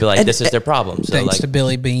 They'd be like, this is their problem. So thanks like to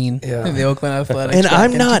Billy Bean of the Oakland Athletics. And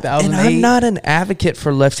I'm not an advocate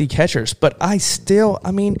for lefty catchers, but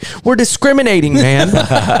we're discriminating, man.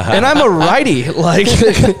 And I'm a righty. Like,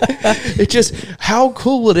 it just, how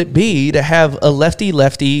cool would it be to have a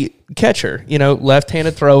lefty catcher? You know,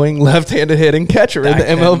 left-handed throwing, left-handed hitting catcher in the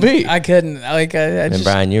MLB. I couldn't. And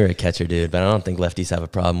Brian, you're a catcher, dude, but I don't think lefties have a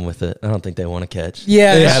problem with it. I don't think they want to catch.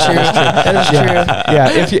 Yeah, that's true. That is true.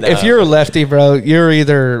 Yeah, if you're a lefty, bro, you're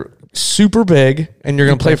either super big and you're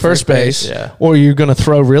going to play first base, or you're going to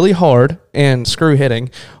throw really hard and screw hitting,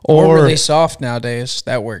 or really soft nowadays.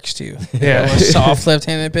 That works too. Yeah, a soft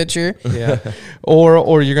left-handed pitcher. Yeah,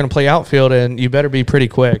 or you're going to play outfield and you better be pretty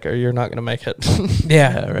quick or you're not going to make it.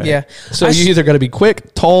 Yeah. So you either got to be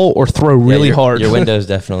quick, tall, or throw really hard. Your window's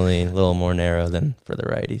definitely a little more narrow than for the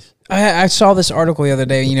righties. I saw this article the other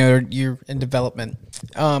day. You know, you're in development.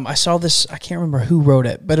 I saw this. I can't remember who wrote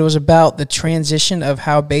it, but it was about the transition of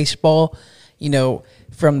how baseball, you know,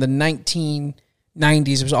 from the 1990s,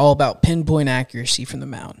 it was all about pinpoint accuracy from the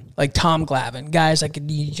mound. Like Tom Glavine, guys that could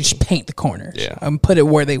just paint the corners, put it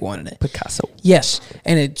where they wanted it. Picasso. Yes,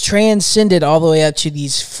 and it transcended all the way up to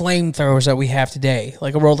these flamethrowers that we have today,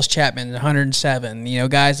 like a Aroldis Chapman, 107. You know,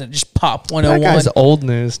 guys that just pop 101. That guy's old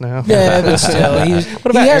news now. Yeah, but still,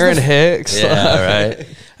 what about Aaron Hicks? Yeah, right.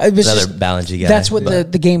 Another Ballinger guy. That's what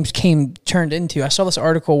the games turned into. I saw this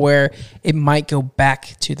article where it might go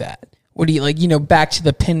back to that. What do you back to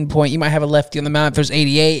the pinpoint? You might have a lefty on the mound if there's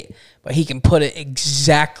 88, but he can put it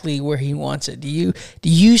exactly where he wants it. Do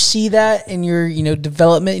you see that in your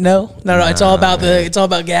development? No. It's all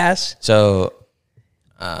about gas. So,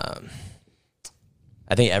 I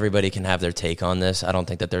think everybody can have their take on this. I don't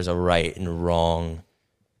think that there's a right and wrong.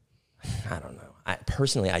 I don't know. I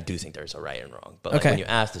do think there's a right and wrong, but when you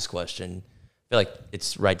ask this question, I feel like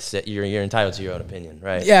it's right to say you're entitled to your own opinion,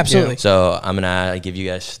 right? Yeah, absolutely. So I'm gonna give you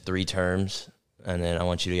guys 3 terms, and then I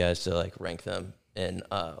want you guys to like rank them in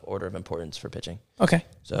order of importance for pitching. Okay.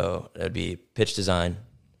 So it'd be pitch design,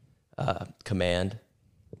 command.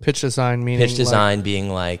 Pitch design meaning being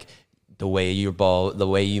like the way you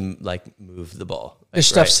like move the ball. Like, your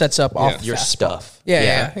stuff sets up off your stuff.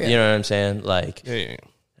 Yeah. You know what I'm saying? Like. Yeah.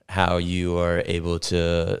 How you are able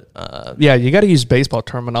to... you got to use baseball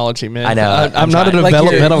terminology, man. I know. I'm not a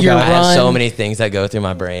developmental guy. I have so many things that go through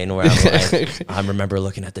my brain where I'm like, I remember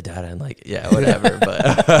looking at the data and like, yeah, whatever.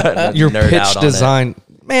 But your pitch design...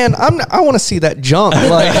 Man, I want to see that jump.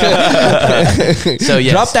 Like, so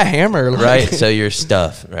yes, drop the hammer, right? So your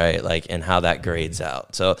stuff, right? Like, and how that grades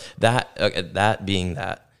out. So that being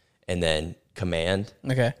that, and then command,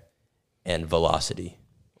 and velocity.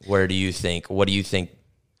 What do you think?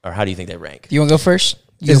 Or how do you think they rank? You want to go first?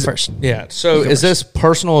 You go first. Yeah. So is this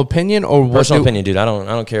personal opinion or personal opinion, dude? I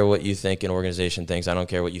don't care what you think an organization thinks. I don't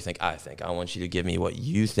care what you think I think. I want you to give me what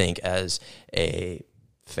you think as a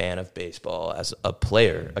fan of baseball, as a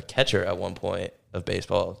player, a catcher at one point of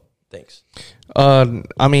baseball thinks.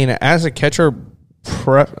 As a catcher,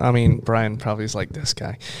 Brian probably is like this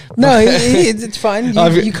guy. No, it's fine.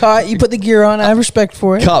 You put the gear on. I have respect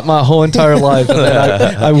for it. Caught my whole entire life, and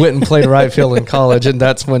then I went and played right field in college, and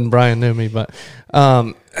that's when Brian knew me. But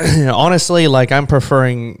honestly, like I'm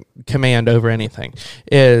preferring command over anything.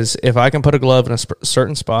 Is if I can put a glove in a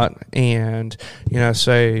certain spot, and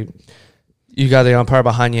say you got the umpire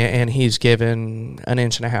behind you and he's given 1.5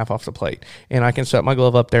 inches off the plate, and I can set my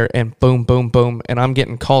glove up there and boom, boom, boom, and I'm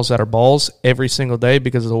getting calls that are balls every single day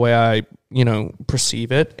because of the way I,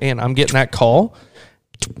 perceive it, and I'm getting that call.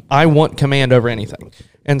 I want command over anything.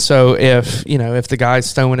 And so if the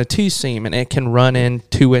guy's throwing a 2-seam and it can run in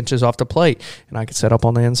 2 inches off the plate, and I can set up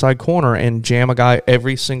on the inside corner and jam a guy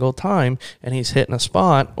every single time and he's hitting a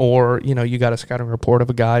spot, or, you got a scouting report of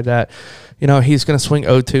a guy that, he's going to swing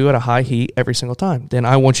 0-2 at a high heat every single time, then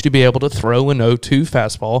I want you to be able to throw an 0-2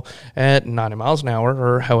 fastball at 90 miles an hour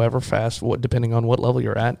or however fast, depending on what level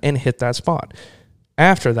you're at, and hit that spot.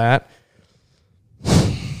 After that,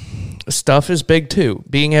 stuff is big too.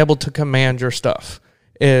 Being able to command your stuff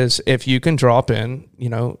is if you can drop in,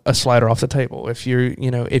 a slider off the table. If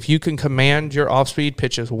if you can command your off-speed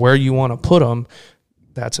pitches where you want to put them,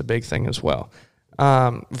 that's a big thing as well.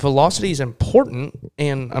 Velocity is important,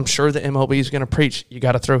 and I'm sure the MLB is going to preach you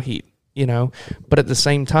got to throw heat, But at the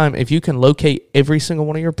same time, if you can locate every single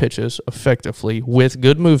one of your pitches effectively with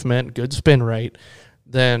good movement, good spin rate,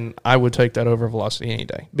 then I would take that over velocity any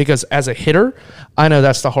day. Because as a hitter, I know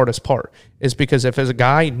that's the hardest part. Is because if as a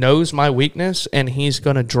guy knows my weakness and he's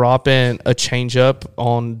going to drop in a changeup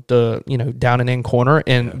on the down and in corner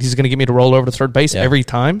and he's going to get me to roll over to third base every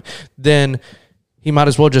time, then he might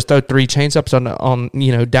as well just throw 3 changeups on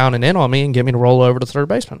down and in on me and get me to roll over to third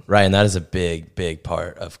baseman. Right, and that is a big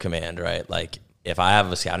part of command, right? Like if I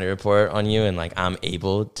have a scouting report on you and like I'm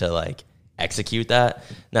able to like execute that,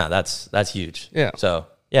 no, that's huge. Yeah. So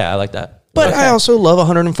yeah, I like that. But I also love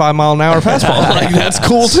 105-mile-an-hour fastball. Like that's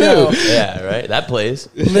cool too. Yeah, right. That plays.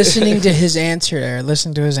 Listening to his answer,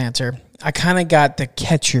 I kind of got the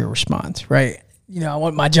catcher response, right? I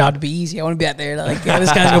want my job to be easy. I want to be out there like,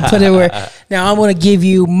 this guy's going to put it where. Now, I want to give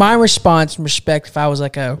you my response and respect if I was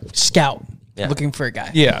like a scout looking for a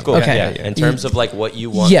guy. Yeah. Cool. Okay. Yeah. In terms of like what you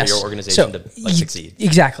want for your organization to like succeed.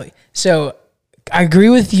 Exactly. So I agree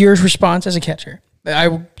with your response as a catcher. I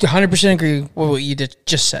 100% agree with what you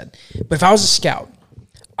just said. But if I was a scout,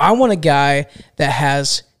 I want a guy that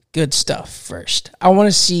has good stuff first. I want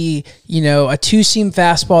to see, a 2-seam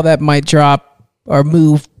fastball that might drop or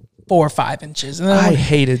move 4 or 5 inches. And I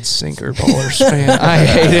hated sinker ballers, man. I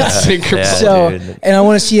hated sinker ballers. And I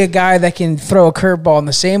want to see a guy that can throw a curveball in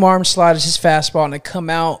the same arm slot as his fastball and it come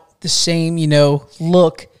out the same,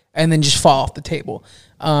 look and then just fall off the table.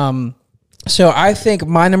 So I think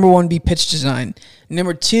my number 1 would be pitch design.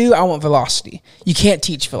 Number 2, I want velocity. You can't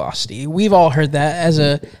teach velocity. We've all heard that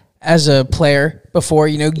as a player before.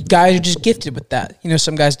 Guys are just gifted with that.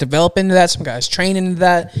 Some guys develop into that. Some guys train into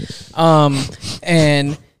that.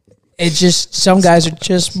 And it just some guys are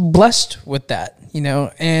just blessed with that.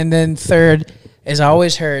 And then third, as I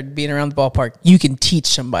always heard, being around the ballpark, you can teach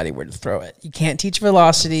somebody where to throw it. You can't teach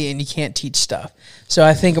velocity and you can't teach stuff. So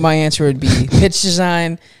I think my answer would be pitch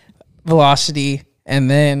design, velocity, and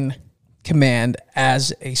then command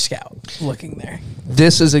as a scout looking there.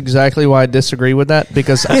 This is exactly why I disagree with that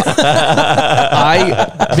because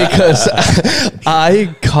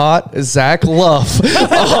I caught Zach Luff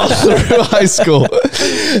all through high school.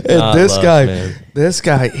 And this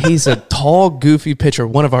guy, he's a tall, goofy pitcher,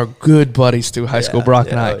 one of our good buddies through high school, Brock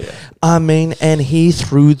and I. Yeah. I mean, and he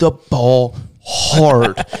threw the ball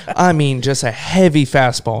hard. I mean, just a heavy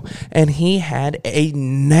fastball. And he had a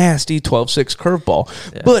nasty 12-6 curveball.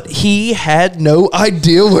 Yeah. But he had no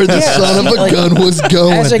idea where the son of a gun was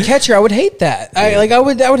going. As a catcher, I would hate that. I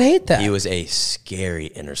would hate that. He was a scary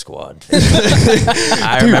inner squad.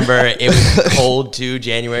 I remember it was cold too,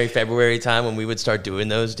 January, February time when we would start doing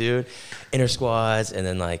those, dude. Inner squads, and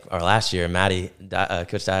then like our last year, Matty,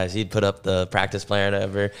 Coach Dias, he'd put up the practice plan or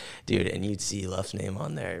whatever, dude, and you'd see Luff's name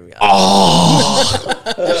on there.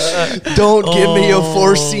 Don't give me a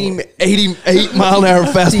 4-seam 88-mile-an-hour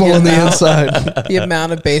fastball on the inside. The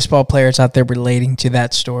amount of baseball players out there relating to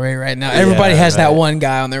that story right now. Everybody has that one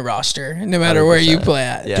guy on their roster, no matter 100%. Where you play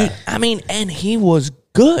at. Yeah. Dude, I mean, and he was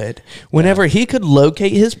good whenever he could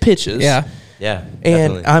locate his pitches. Yeah. Yeah, and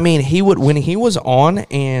definitely. I mean, he would when he was on,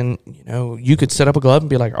 and you could set up a glove and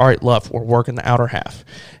be like, "All right, Luff, we're working the outer half,"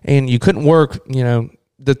 and you couldn't work,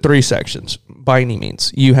 the 3 sections by any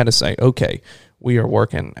means. You had to say, "Okay, we are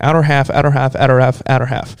working outer half, outer half, outer half, outer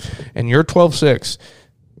half," and your 12-6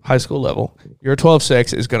 high school level, your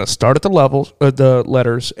 12-6 is going to start at the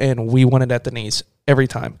letters, and we want it at the knees every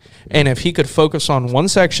time. And if he could focus on one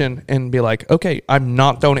section and be like, "Okay, I'm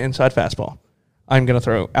not throwing an inside fastball. I'm going to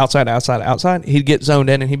throw outside, outside, outside," he'd get zoned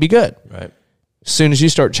in and he'd be good. Right. As soon as you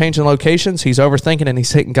start changing locations, he's overthinking and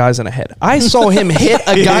he's hitting guys in the head. I saw him hit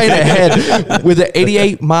a guy in the head with an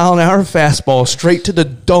 88-mile-an-hour fastball straight to the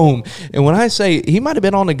dome. And when I say he might have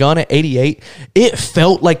been on the gun at 88, it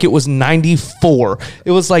felt like it was 94. It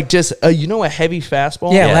was like just, a heavy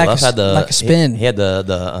fastball. Yeah, like a spin. He had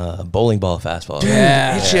the bowling ball fastball. Dude,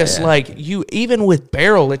 it's just like even with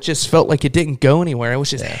barrel, it just felt like it didn't go anywhere. It was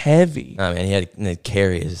just heavy. I mean, he had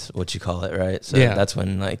carry is what you call it, right? So that's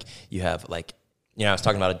when like you have like, I was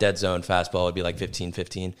talking about a dead zone fastball would be like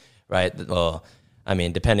 15-15, right? Well, I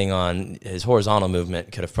mean, depending on his horizontal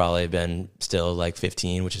movement, could have probably been still like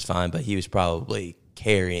 15, which is fine, but he was probably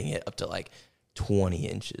carrying it up to like 20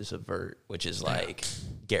 inches of vert, which is like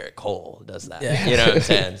Garrett Cole does that. Yeah. You know what I'm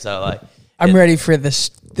saying? So like, I'm ready for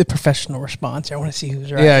the professional response. I want to see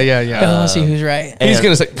who's right. Yeah. I want to see who's right. He's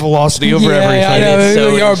going to say velocity over everything. I know. It's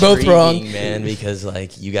so we are both wrong, man, because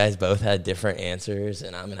like you guys both had different answers,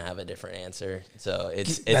 and I'm going to have a different answer. So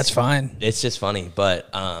it's that's fine. It's just funny, but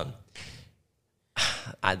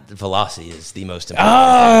velocity is the most important.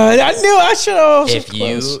 I knew I should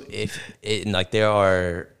have. There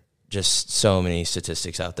are just so many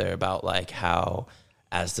statistics out there about like how,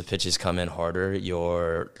 as the pitches come in harder,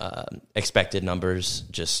 your expected numbers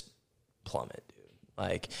just plummet, dude.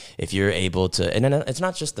 Like if you're able to, and then it's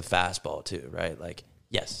not just the fastball too, right? Like,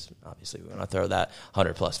 yes, obviously we want to throw that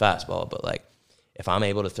 100+ fastball, but like if I'm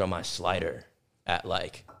able to throw my slider at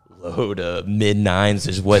like low to mid 9s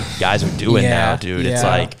is what guys are doing now, dude. It's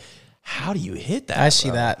like, how do you hit that? I see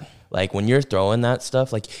that. Like when you're throwing that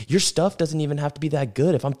stuff, like your stuff doesn't even have to be that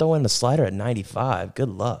good. If I'm throwing a slider at 95, good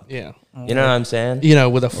luck. Yeah. You know what I'm saying? You know,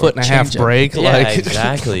 with a foot and a half break. Yeah, like,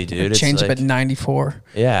 exactly, dude. Change up at 94.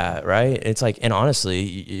 Yeah, right? It's like, and honestly,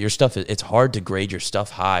 your stuff, it's hard to grade your stuff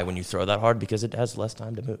high when you throw that hard because it has less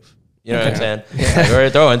time to move. You know what I'm saying? Yeah. Like we're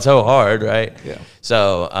throwing so hard, right? Yeah.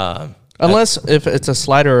 So, unless if it's a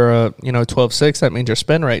slider or a 12.6, that means your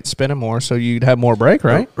spin rate's spinning more, so you'd have more break,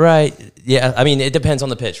 right? Right. Yeah. I mean, it depends on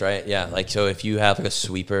the pitch, right? Yeah. Like, so if you have like a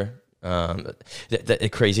sweeper, the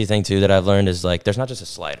crazy thing too that I've learned is like, there's not just a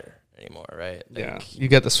slider anymore, right? Like, yeah. You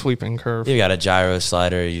got the sweeping curve. You've got a gyro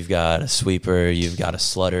slider, you've got a sweeper, you've got a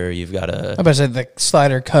slutter, you've got a... I about to say the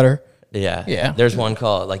slider cutter. Yeah. Yeah. There's one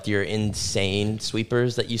called like your insane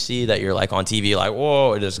sweepers that you see that you're like on TV, like,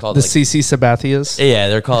 whoa, it's called the like, CC Sabathias. Yeah,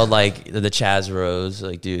 they're called like the Chaz Rose.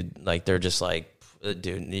 Like, dude, like they're just like,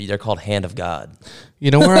 dude, they're called Hand of God.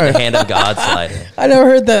 You know where the Hand of God slider. I never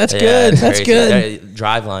heard that. That's good. That's crazy. good.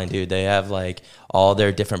 Driveline, dude. They have like all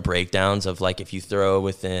their different breakdowns of like if you throw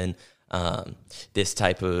within this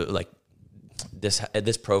type of like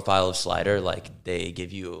this profile of slider, like they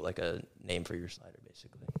give you like a name for your slider.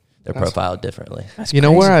 They're profiled differently. You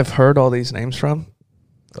know where I've heard all these names from?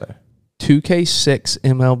 Where? 2K6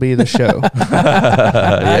 MLB The Show.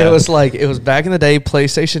 It was back in the day,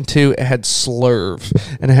 PlayStation 2, it had slurve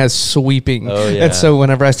and it has sweeping. Oh, yeah. And so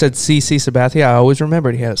whenever I said CC Sabathia, I always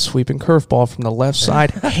remembered he had a sweeping curveball from the left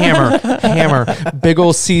side. Hammer. Big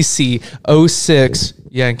old CC 06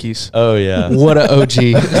 Yankees. Oh, yeah. What a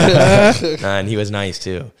OG. And he was nice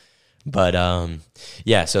too. But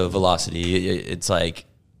yeah, so velocity, it's like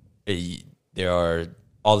there are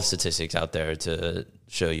all the statistics out there to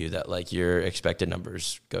show you that like your expected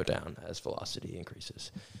numbers go down as velocity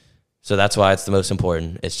increases. So that's why it's the most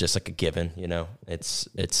important. It's just like a given, you know. It's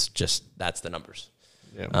just that's the numbers.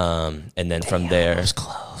 Yeah. And then from there, that was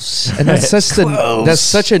close. And that's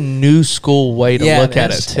such a new school way to look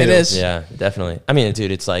at it too. It is. Yeah, definitely. I mean,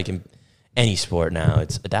 dude, it's like in any sport now,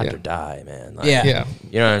 it's adapt or die, man. Like, yeah. You know what I'm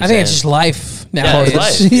saying? I think it's just life now. Yeah, it's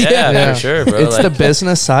life. Yeah, for sure, bro. It's the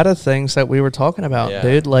business side of things that we were talking about,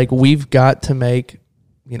 dude. Like we've got to make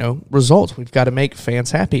results. We've got to make fans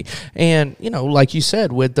happy. And, like you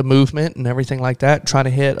said, with the movement and everything like that, trying to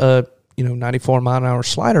hit a, 94-mile-an-hour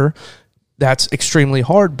slider, that's extremely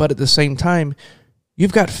hard. But at the same time,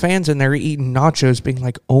 you've got fans in there eating nachos being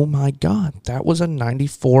like, oh, my God, that was a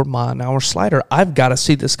 94-mile-an-hour slider. I've got to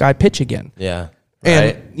see this guy pitch again. Yeah.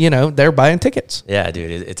 Right? And, they're buying tickets. Yeah, dude,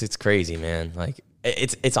 it's crazy, man. Like,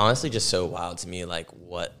 it's honestly just so wild to me, like,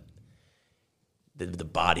 what the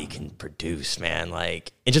body can produce, man.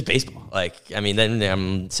 Like, in just baseball. Like, I mean, then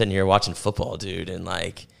I'm sitting here watching football, dude, and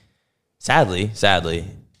like, sadly,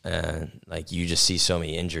 like you just see so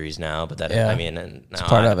many injuries now. But that, I mean, and now it's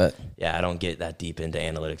part of it. Yeah, I don't get that deep into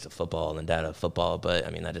analytics of football and data of football, but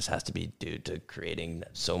I mean, that just has to be due to creating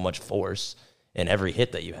so much force in every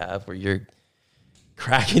hit that you have, where you're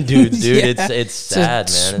cracking dudes, dude. It's sad,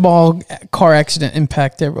 man. Small car accident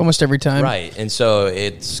impact almost every time. Right. And so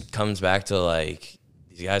it comes back to like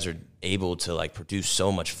these guys are able to like produce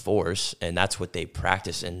so much force, and that's what they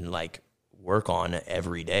practice and like work on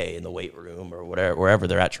every day in the weight room or wherever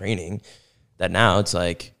they're at training. That now it's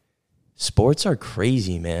like sports are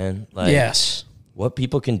crazy, man. Like, yes. What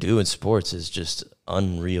people can do in sports is just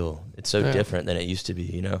unreal. It's so different than it used to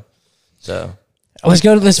be, So let's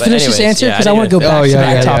finish this answer because I want to go back to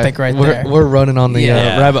that topic right there. We're running on the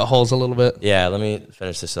rabbit holes a little bit. Yeah, let me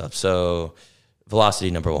finish this up. So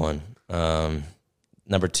velocity, number one.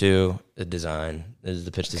 Number two, the design. This is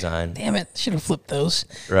the pitch design. Damn it. Should have flipped those.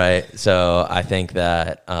 Right. So I think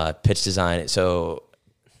that pitch design, so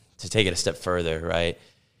to take it a step further, right,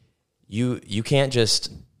 you can't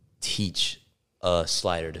just teach a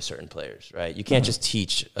slider to certain players, right? You can't just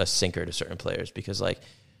teach a sinker to certain players because, like,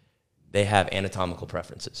 they have anatomical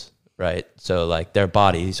preferences, right? So, like, their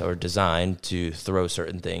bodies are designed to throw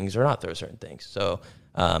certain things or not throw certain things. So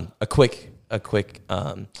a quick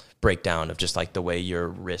breakdown of just, like, the way your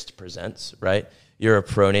wrist presents, right? You're a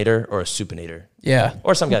pronator or a supinator. Yeah.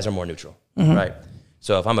 Or some guys are more neutral, right?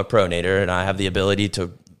 So if I'm a pronator and I have the ability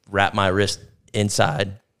to wrap my wrist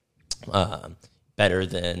inside better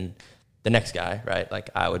than the next guy, right? Like,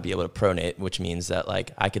 I would be able to pronate, which means that,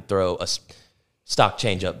 like, I could throw a stock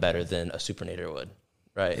changeup better than a supinator would,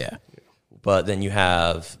 right? Yeah. But then you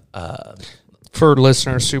have for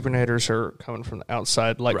listeners, supinators are coming from the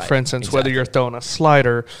outside. Like, Right, for instance, whether you're throwing a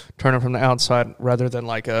slider, turning from the outside rather than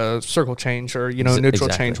like a circle change or, neutral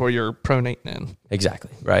change where you're pronating in.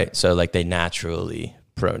 Exactly, right? So, like, they naturally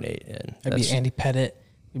pronate in. It'd be Andy Pettit.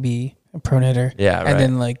 It'd be a pronator. Yeah, right. And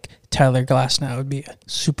then, like, Tyler Glasnow would be a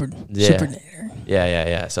supernator.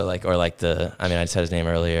 Yeah. So, like, or like I just had his name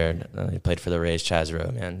earlier. He played for the Rays, Chaz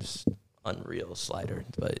Rowe, man. Just unreal slider.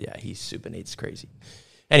 But, yeah, he supinates crazy.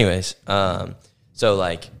 Anyways, so,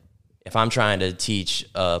 like, if I'm trying to teach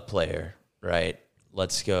a player, right,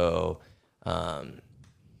 let's go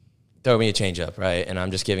throw me a changeup, right, and I'm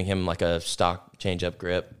just giving him, like, a stock changeup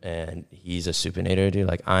grip, and he's a supinator, dude.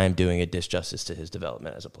 Like, I'm doing a disjustice to his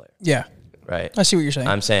development as a player. Yeah. Right? I see what you're saying.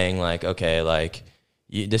 I'm saying, like, okay, like,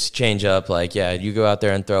 this changeup, like, yeah, you go out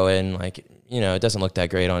there and throw in, like, it doesn't look that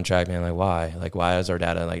great on track, man. Like, why? Like, why is our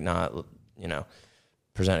data, like, not,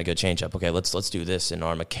 present a good changeup? Okay, let's do this in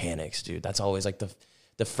our mechanics, dude. That's always, like,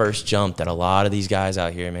 the first jump that a lot of these guys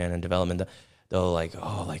out here, man, in development, they'll, like,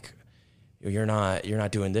 oh, like, you're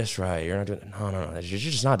not doing this right. You're not doing no. You're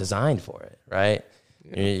just not designed for it, right?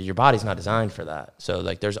 Yeah. Your body's not designed for that. So,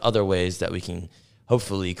 like, there's other ways that we can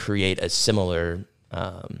hopefully create a similar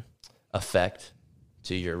effect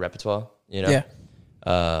to your repertoire, Yeah.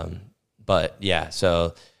 But yeah,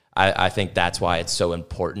 so I think that's why it's so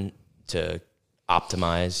important to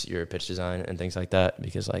optimize your pitch design and things like that,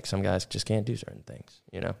 because, like, some guys just can't do certain things,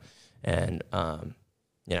 and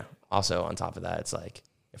also on top of that, it's like,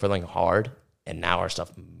 if we're throwing hard and now our stuff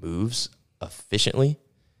moves efficiently,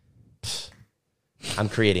 I'm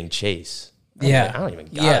creating chase. I don't even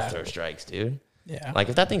gotta throw strikes, dude. Yeah. Like,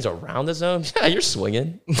 if that thing's around the zone, you're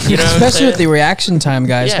swinging. Especially with the reaction time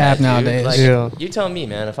guys have nowadays. Like, you tell me,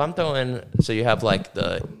 man, if I'm throwing, so you have, like,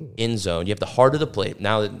 the in zone, you have the heart of the plate.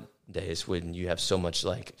 Nowadays, when you have so much,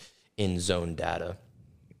 like, in zone data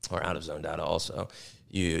or out of zone data also,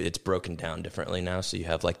 it's broken down differently now. So you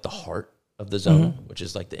have, like, the heart of the zone, which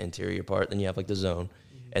is, like, the interior part. Then you have, like, the zone,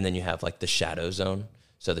 and then you have, like, the shadow zone.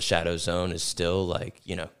 So the shadow zone is still, like,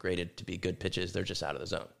 graded to be good pitches. They're just out of the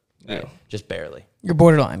zone. Right? Just barely. You're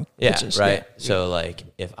borderline pitches. Right. Yeah. So, like,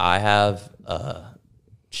 if I have a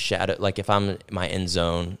shadow, like, if I'm my end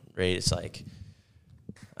zone rate, it's like,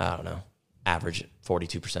 I don't know, average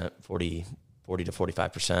 42%, 40 to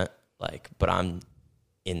 45%, like, but I'm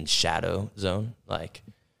in shadow zone, like,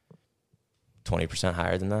 20%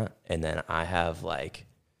 higher than that, and then I have, like,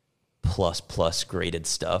 plus graded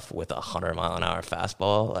stuff with 100-mile-an-hour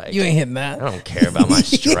fastball. Like, you ain't hitting that. I don't care about my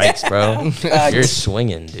strikes, bro. You're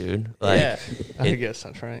swinging, dude. Like, I guess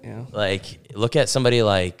that's right. Yeah. Like, look at somebody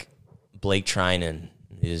like Blake Trinan,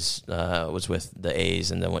 who's was with the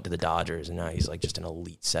A's and then went to the Dodgers, and now he's, like, just an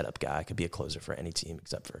elite setup guy. Could be a closer for any team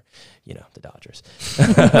except for, the Dodgers.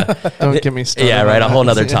 Don't get me started. Yeah, right. A whole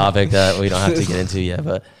nother topic that we don't have to get into yet,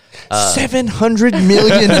 but. $700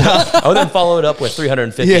 million. I would then follow it up with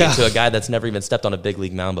 350 to a guy that's never even stepped on a big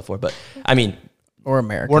league mound before. But I mean, or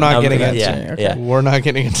American. We're not getting into yeah. We're not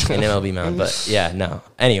getting into an MLB mound, but yeah, no.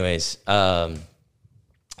 Anyways, look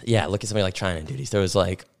at somebody like Trinan, dude. He throws,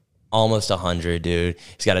 like, almost 100, dude.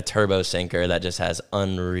 He's got a turbo sinker that just has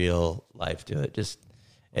unreal life to it.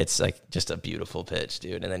 It's like just a beautiful pitch,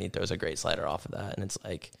 dude. And then he throws a great slider off of that, and it's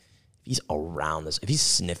like, if he's around this, if he's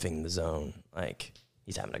sniffing the zone, like,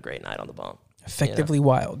 he's having a great night on the bump. Effectively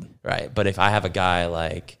wild. Right. But if I have a guy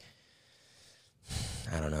like,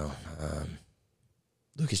 I don't know,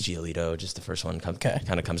 Lucas Giolito, just the first one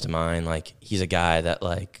kind of comes to mind. Like, he's a guy that,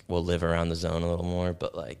 like, will live around the zone a little more,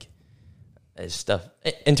 but, like, his stuff,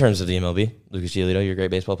 in terms of the MLB, Lucas Giolito, you're a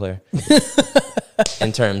great baseball player.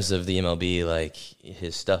 In terms of the MLB, like,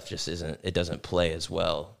 his stuff just doesn't play as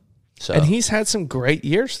well. So, and he's had some great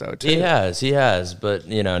years, though, too. He has. But,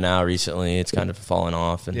 now recently it's kind of fallen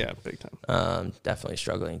off. And, yeah, big time. Definitely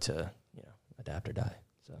struggling to, adapt or die.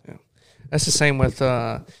 So yeah. That's the same with,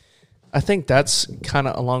 I think that's kind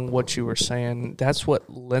of along what you were saying. That's what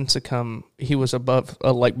Lincecum, he was above,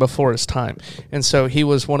 like, before his time. And so he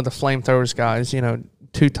was one of the flamethrowers guys,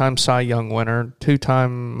 2-time Cy Young winner,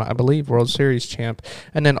 2-time, I believe, World Series champ.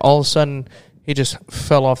 And then all of a sudden he just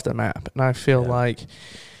fell off the map. And I feel like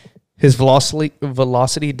his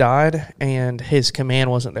velocity died, and his command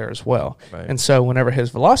wasn't there as well. Right. And so whenever his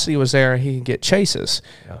velocity was there, he could get chases.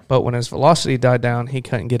 Yeah. But when his velocity died down, he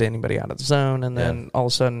couldn't get anybody out of the zone. And then all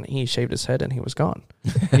of a sudden, he shaved his head and he was gone.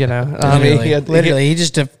 Literally, he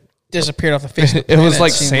just disappeared off the face of the planet. It was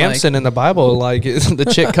like Samson in the Bible. Like,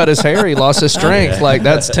 the chick cut his hair, he lost his strength. Like,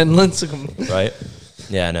 that's 10 Lincecum. Right.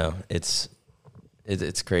 Yeah, no, it's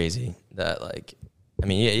crazy that, like, I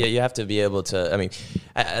mean, you have to be able to, I mean,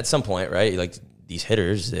 at some point, right, like, these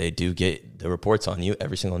hitters, they do get the reports on you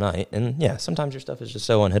every single night. And yeah, sometimes your stuff is just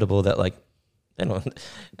so unhittable that like,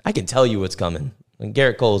 I can tell you what's coming. Like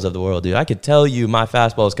Garrett Cole's of the world, dude. I could tell you my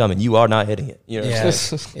fastball is coming. You are not hitting it. You know what I'm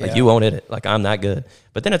saying? Like you won't hit it. Like I'm that good.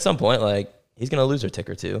 But then at some point, like he's going to lose a tick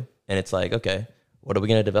or two. And it's like, okay, what are we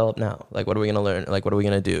going to develop now? Like, what are we going to learn? Like, what are we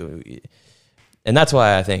going to do? And that's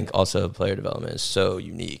why I think also player development is so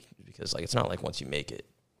unique because like, it's not like once you make it,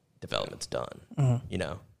 development's done, you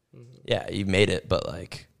know? Yeah, you made it, but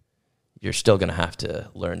like you're still going to have to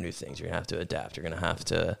learn new things. You're going to have to adapt. You're going to have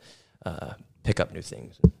to pick up new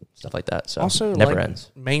things, stuff like that. So also, never like,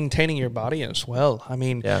 ends. Maintaining your body as well. I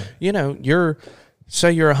mean, you know, you're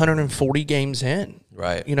 140 games in.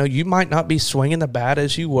 Right. You know, you might not be swinging the bat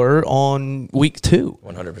as you were on week 2.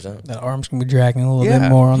 100%. That arm's going to be dragging a little bit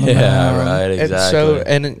more on the mound. Right, exactly.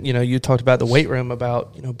 And you know, you talked about the weight room,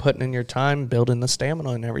 about, you know, putting in your time, building the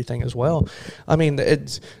stamina and everything as well. I mean,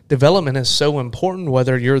 development is so important,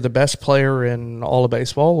 whether you're the best player in all of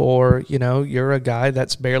baseball or, you know, you're a guy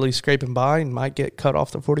that's barely scraping by and might get cut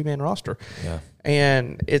off the 40-man roster. Yeah.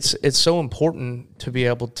 And it's so important to be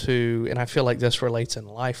able to, and I feel like this relates in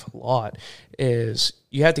life a lot, is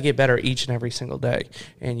you have to get better each and every single day.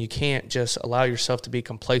 And you can't just allow yourself to be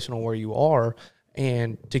complacent on where you are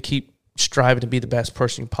and to keep striving to be the best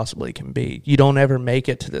person you possibly can be. You don't ever make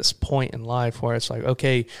it to this point in life where it's like,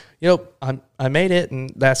 okay, you know, I made it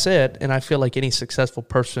and that's it. And I feel like any successful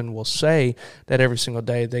person will say that every single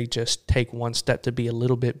day they just take one step to be a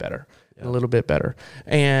little bit better. A little bit better.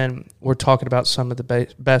 And we're talking about some of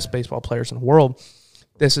the best baseball players in the world.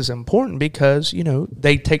 This is important because, you know,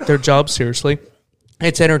 they take their job seriously.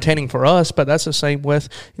 It's entertaining for us, but that's the same with,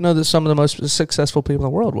 you know, some of the most successful people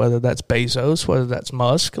in the world, whether that's Bezos, whether that's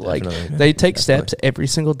Musk. They take steps every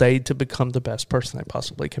single day to become the best person they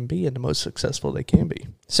possibly can be and the most successful they can be.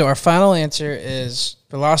 So our final answer is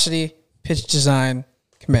velocity, pitch design,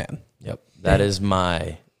 command. Yep. That is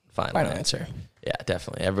my final answer. Yeah,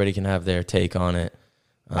 definitely. Everybody can have their take on it.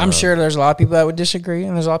 I'm sure there's a lot of people that would disagree,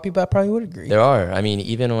 and there's a lot of people that probably would agree. There are. I mean,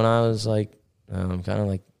 even when I was like, kind of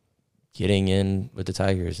like getting in with the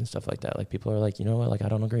Tigers and stuff like that, like people are like, you know what, like I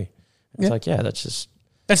don't agree. It's like, yeah, that's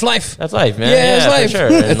life. That's life, man. Yeah, it's life. For sure.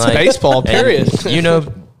 And It's like, baseball, period. You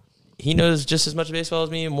know, he knows just as much baseball as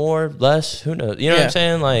me, more, less. Who knows? You know what I'm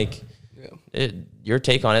saying? Like, your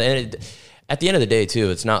take on it, and at the end of the day, too,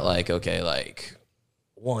 it's not like okay, like.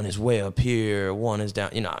 One is way up here, one is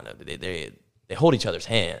down. You know, they hold each other's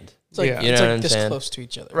hand. It's like, you know what I'm this saying? close to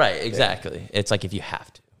each other. Right, exactly. It's like if you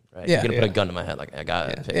have to, right? Yeah. You're going to put a gun to my head, like, I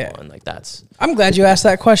got to pick one. Like, that's... I'm glad you asked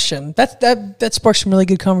that question. That sparks some really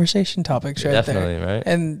good conversation topics right definitely, there. Right?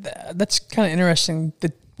 And that's kind of interesting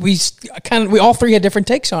that we all three had different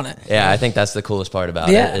takes on it. Yeah, I think that's the coolest part about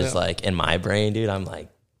it is, like, in my brain, dude, I'm like,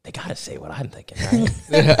 they got to say what I'm thinking, right?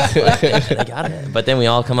 They got to. But then we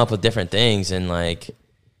all come up with different things, and, like...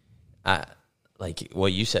 like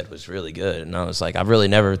what you said was really good, and I was like, I've really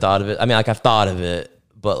never thought of it. I mean, like I've thought of it,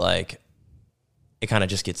 but like it kind of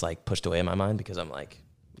just gets like pushed away in my mind because I'm like,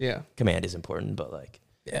 command is important, but like,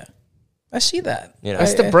 I see that. You know,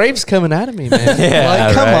 that's the Braves coming out of me,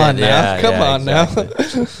 man. Come on now.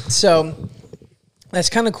 So that's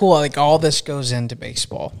kind of cool. Like all this goes into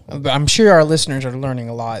baseball. I'm sure our listeners are learning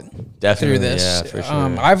a lot through this. Yeah, for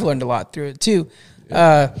sure. I've learned a lot through it too.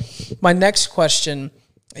 My next question.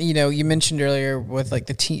 You know, you mentioned earlier with like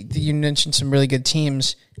the team, you mentioned some really good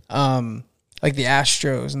teams, like the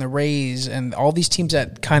Astros and the Rays and all these teams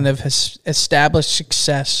that kind of has established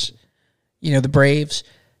success, you know, the Braves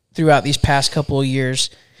throughout these past couple of years.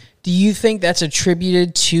 Do you think that's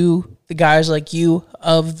attributed to the guys like you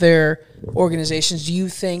of their organizations? Do you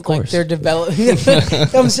think like they're developing?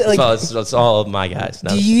 That's all of my guys.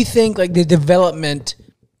 No. Do you think like the developmental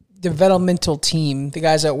team, the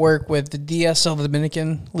guys that work with the DSL, the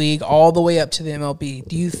Dominican League, all the way up to the MLB,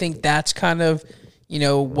 do you think that's kind of, you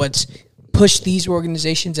know, what's pushed these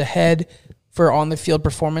organizations ahead for on the field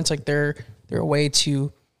performance? Like they're a way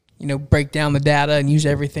to, you know, break down the data and use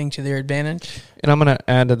everything to their advantage? And I'm going to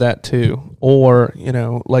add to that too. Or, you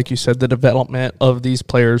know, like you said, the development of these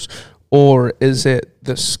players. Or is it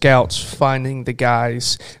the scouts finding the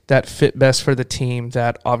guys that fit best for the team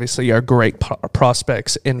that obviously are great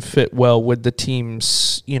prospects and fit well with the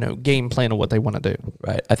team's, you know, game plan of what they want to do?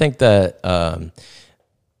 Right. I think that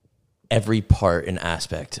every part and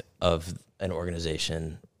aspect of an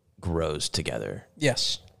organization grows together.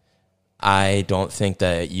 Yes. I don't think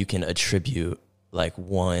that you can attribute like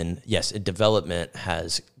one. Yes, development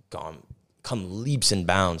has come leaps and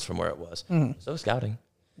bounds from where it was. So scouting.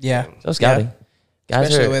 Yeah. So scouting. Guys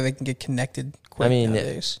especially the way they can get connected quick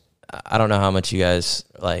nowadays. I don't know how much you guys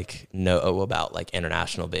like know about like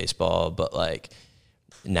international baseball, but like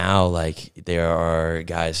now like there are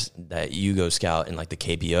guys that you go scout in like the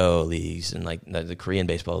KBO leagues and like the Korean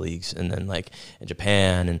baseball leagues, and then like in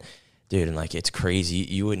Japan, and dude, and like it's crazy.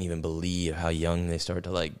 You wouldn't even believe how young they start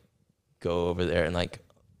to like go over there and like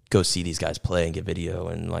go see these guys play and get video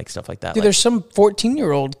and like stuff like that. Dude, like, there's some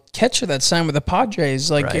 14-year-old catcher that signed with the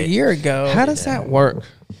Padres like a year ago. How does that work?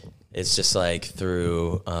 It's just like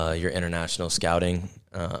through your international scouting.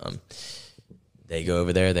 They go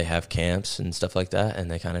over there, they have camps and stuff like that,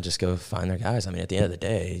 and they kind of just go find their guys. I mean, at the end of the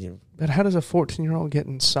day. But how does a 14-year-old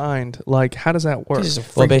get signed? Like, how does that work?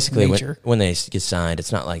 Well, basically, when they get signed,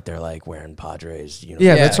 it's not like they're like wearing Padres uniforms.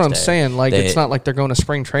 Yeah, that's what I'm saying. Like, it's not like they're going to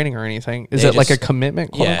spring training or anything. Is it like a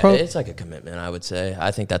commitment, quote unquote? It's like a commitment, I would say.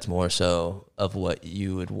 I think that's more so of what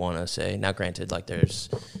you would want to say. Now, granted, like there's,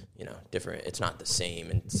 different. It's not the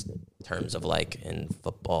same in terms of like in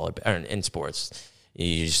football or in sports.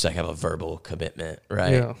 You just like have a verbal commitment,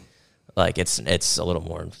 right? Yeah. Like it's a little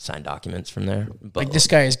more signed documents from there. But like this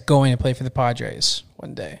guy is going to play for the Padres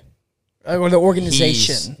one day, or the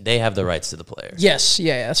organization. They have the rights to the player. Yes,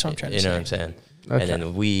 yeah, that's what I'm trying to say. You know what I'm saying? Okay. And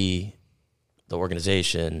then the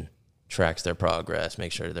organization, tracks their progress,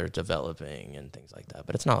 make sure they're developing and things like that.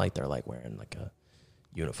 But it's not like they're like wearing like a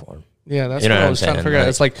uniform. Yeah, that's what I was trying to figure out.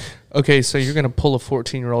 It's like, okay, so you're going to pull a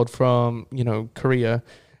 14-year-old from, Korea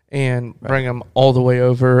and bring them all the way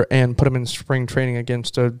over and put them in spring training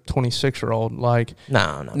against a 26-year-old. Like,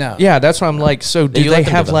 no. Yeah, that's why I'm like, so do they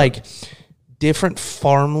have like different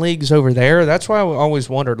farm leagues over there? That's why I always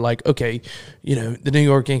wondered, like, okay, the New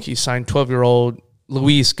York Yankees signed 12-year-old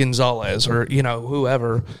Luis Gonzalez or,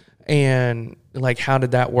 whoever. And like, how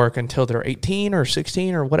did that work until they're 18 or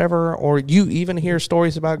 16 or whatever? Or you even hear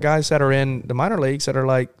stories about guys that are in the minor leagues that are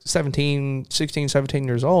like 16, 17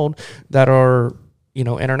 years old that are,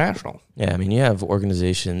 international. Yeah, I mean, you have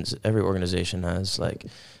organizations. Every organization has like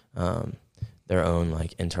their own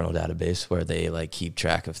like internal database where they like keep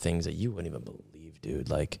track of things that you wouldn't even believe, dude.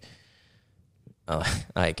 Like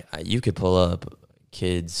you could pull up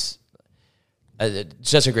kids. It's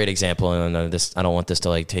just a great example, and I don't want this to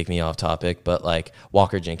like take me off topic, but like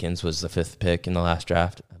Walker Jenkins was the 5th pick in the last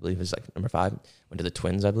draft. I believe it was like number 5. Went to the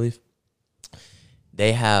Twins, I believe.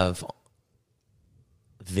 They have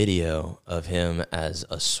video of him as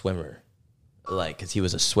a swimmer, like because he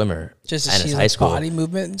was a swimmer just to see high school body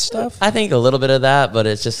movement and stuff. I think a little bit of that, but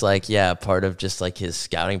it's just like part of just like his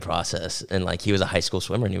scouting process, and like he was a high school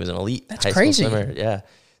swimmer and he was an elite high school swimmer. Yeah.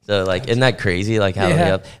 So, like, isn't that crazy? Like, how they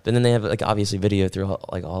have, but then they have, like, obviously video through,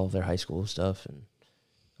 like, all of their high school stuff and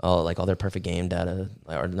all their perfect game data,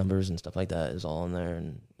 like, our numbers and stuff like that is all in there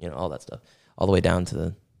and, all that stuff. All the way down to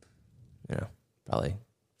the, probably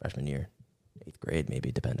freshman year, 8th grade,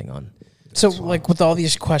 maybe, depending on. So, like, with all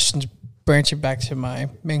these questions, branching back to my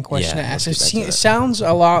main question to ask, it sounds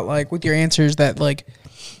a lot like, with your answers, that, like,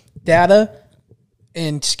 data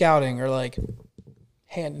and scouting are, like,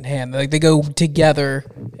 hand in hand. Like they go together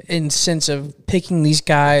in sense of picking these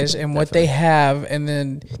guys and what they have, and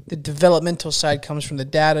then the developmental side comes from the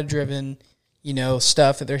data-driven,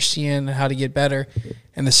 stuff that they're seeing and how to get better.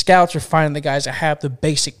 And the scouts are finding the guys that have the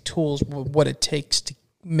basic tools, what it takes to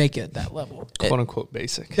make it at that level. Quote unquote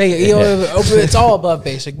basic. It's all above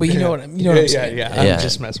basic, but you know what I'm saying. Yeah. I'm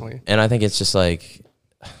just messing with you. And I think it's just like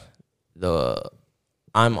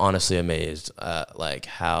I'm honestly amazed at like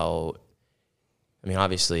how. I mean,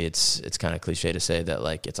 obviously, it's kind of cliche to say that,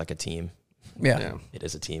 like, it's like a team. Yeah. It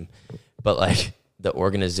is a team. But, like, the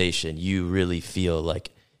organization, you really feel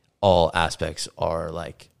like all aspects are,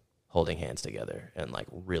 like, holding hands together and, like,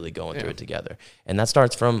 really going through it together. And that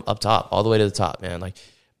starts from up top all the way to the top, man. Like,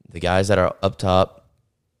 the guys that are up top,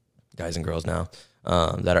 guys and girls now,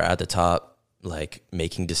 that are at the top, like,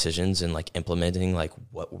 making decisions and, like, implementing, like,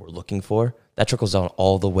 what we're looking for, that trickles down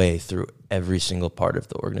all the way through every single part of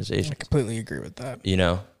the organization. I completely agree with that.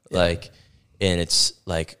 Like, and it's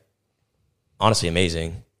like honestly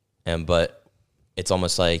amazing. But it's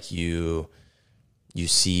almost like you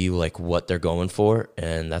see like what they're going for,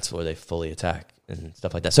 and that's where they fully attack and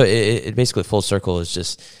stuff like that. So it basically full circle is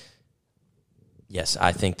just, yes,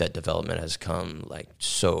 I think that development has come like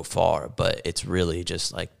so far, but it's really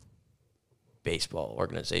just like baseball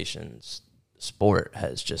organizations. Sport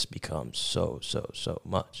has just become so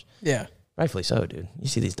much. Yeah. Rightfully so, dude. You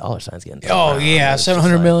see these dollar signs getting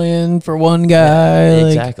 $700 million for one guy. Yeah,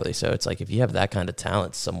 exactly. So it's like if you have that kind of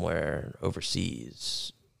talent somewhere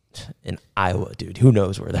overseas in Iowa, dude, who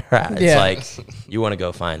knows where they're at? It's like you want to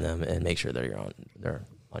go find them and make sure they're on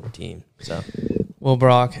your team. So well,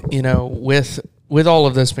 Brock, with with all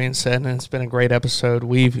of this being said, and it's been a great episode,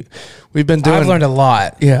 we've been doing. I've learned a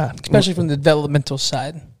lot. Yeah, especially from the developmental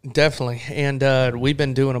side. Definitely, and we've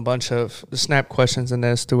been doing a bunch of snap questions in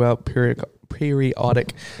this throughout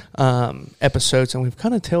periodic episodes, and we've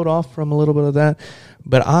kind of tailed off from a little bit of that.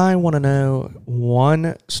 But I want to know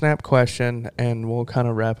one snap question, and we'll kind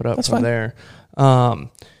of wrap it up from there.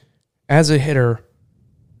 As a hitter,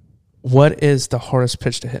 what is the hardest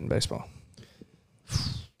pitch to hit in baseball?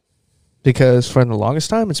 Because for the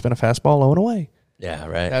longest time, it's been a fastball low and away. Yeah,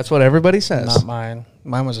 right. That's what everybody says. Not mine.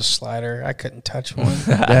 Mine was a slider. I couldn't touch one.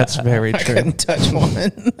 That's very true. I couldn't touch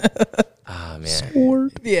one. Ah, man.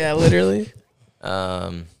 Sport. Yeah, literally.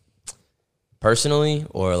 Personally,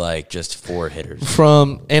 or like just for hitters?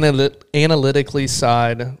 From analytically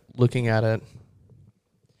side, looking at it,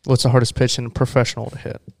 what's the hardest pitch in professional to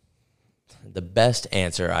hit? The best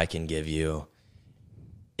answer I can give you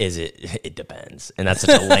is it depends. And that's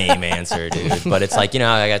such a lame answer, dude. But it's like,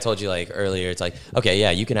 like I told you like earlier, it's like, okay, yeah,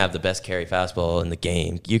 you can have the best carry fastball in the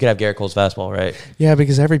game. You could have Garrett Cole's fastball, right? Yeah,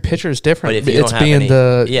 because every pitcher is different. But if you it's being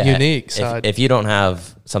the unique if, side. If you don't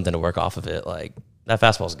have something to work off of it, like that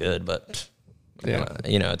fastball's good, but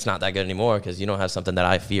it's not that good anymore because you don't have something that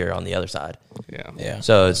I fear on the other side. Yeah.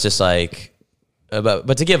 So it's just like,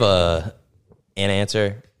 but to give an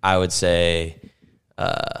answer, I would say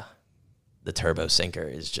the turbo sinker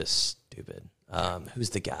is just stupid. Who's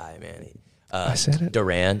the guy, man? I said it.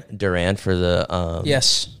 Duran for the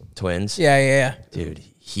yes Twins. Yeah. Dude,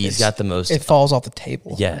 he's got the most. It falls off the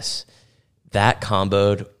table. Yes, that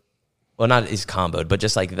comboed. Well, not is comboed, but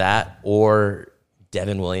just like that or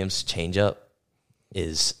Devin Williams changeup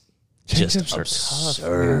is just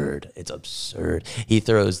absurd. Tough, it's absurd. He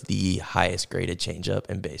throws the highest graded changeup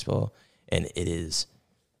in baseball, and it's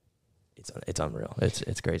unreal.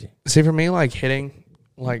 It's crazy. See, for me, like hitting,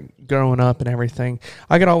 like growing up and everything,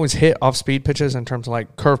 I could always hit off speed pitches in terms of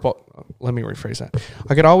like curveball. Let me rephrase that.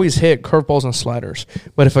 I could always hit curveballs and sliders,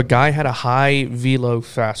 but if a guy had a high velo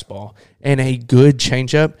fastball and a good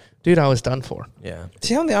changeup, dude, I was done for. Yeah.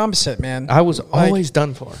 See, I'm the opposite, man. I was always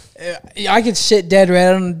done for. I could sit dead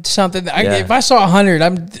red on something. If I saw 100,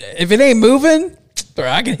 if it ain't moving,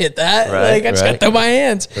 I can hit that. Right, I just got to throw my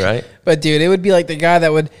hands. Right. But, dude, it would be like the guy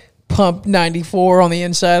that would pump 94 on the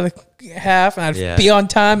inside of the half, and I'd be on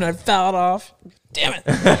time, and I'd foul it off. Damn it.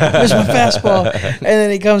 Missed my fastball. And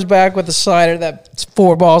then he comes back with the slider that's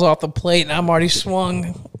 4 balls off the plate, and I'm already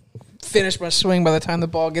swung. Finish my swing by the time the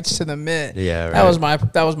ball gets to the mitt. Yeah, right.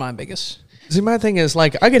 That was my biggest. See, my thing is,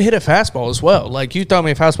 like, I could hit a fastball as well. Like, you throw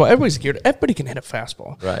me a fastball, everybody's geared. Everybody can hit a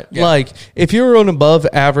fastball. Right. Yeah. Like, if you're an above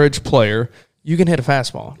average player, you can hit a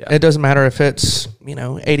fastball. Yeah. It doesn't matter if it's,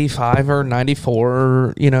 85 or 94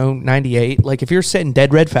 or, 98. Like, if you're sitting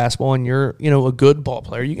dead red fastball and you're, a good ball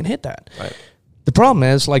player, you can hit that. Right. The problem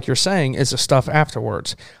is, like you're saying, is the stuff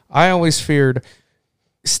afterwards. I always feared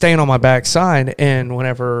staying on my backside, and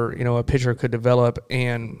whenever a pitcher could develop,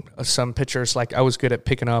 and some pitchers, like I was good at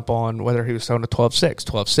picking up on whether he was throwing a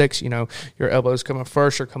 12-6 your elbows coming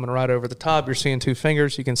first, you're coming right over the top, you're seeing 2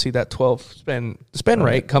 fingers, you can see that 12 spin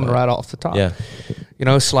rate coming right off the top.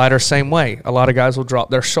 Slider same way. A lot of guys will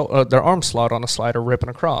drop their arm slot on a slider ripping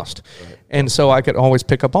across, and so I could always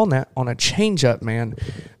pick up on that on a changeup, man,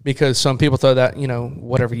 because some people throw that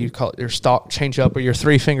whatever you call it, your stock changeup or your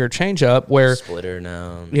 3-finger changeup, where splitter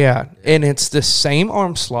now. Yeah, and it's the same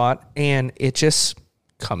arm slot, and it just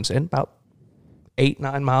comes in about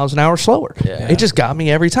 8-9 miles an hour slower. Yeah. It just got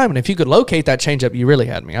me every time. And if you could locate that changeup, you really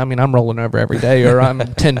had me. I mean, I'm rolling over every day, or I'm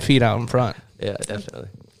 10 feet out in front. Yeah, definitely.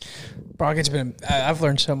 Brock, I've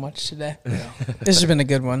learned so much today. This has been a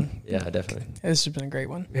good one. Yeah, definitely. This has been a great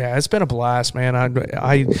one. Yeah, it's been a blast, man.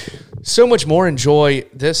 I so much more enjoy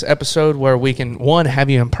this episode where we can, 1,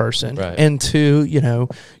 have you in person, right, and 2,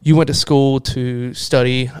 you went to school to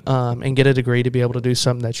study and get a degree to be able to do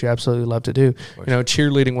something that you absolutely love to do.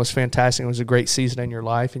 Cheerleading was fantastic. It was a great season in your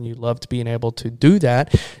life, and you loved being able to do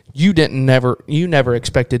that. You never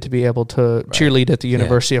expected to be able to cheerlead at the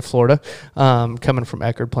University of Florida, coming from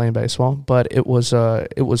Eckerd playing baseball. But it was a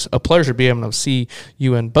pleasure to be able to see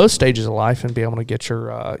you in both stages of life and be able to get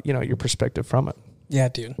your your perspective from it. Yeah,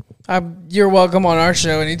 dude. You're welcome on our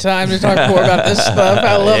show anytime to talk more about this stuff.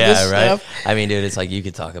 I love this stuff. I mean, dude, it's like you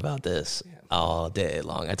could talk about this all day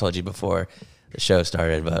long. I told you before the show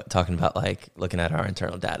started, but talking about like looking at our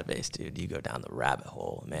internal database, dude, you go down the rabbit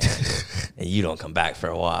hole, man, and you don't come back for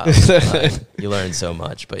a while. You learn so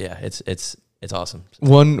much, but yeah, it's awesome.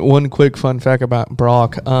 One quick fun fact about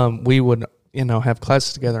Brock, we would have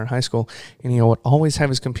classes together in high school, and he would always have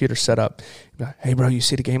his computer set up. Hey, bro, you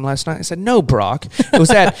see the game last night? I said, no, Brock. It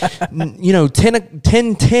was at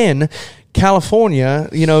 10:10. California,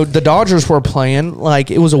 the Dodgers were playing.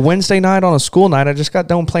 Like, it was a Wednesday night on a school night. I just got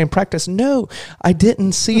done playing practice. No, I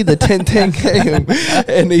didn't see the 10-10 game.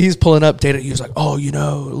 And he's pulling up data. He was like, oh,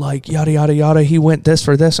 like, yada, yada, yada. He went this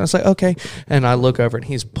for this. And I was like, okay. And I look over, and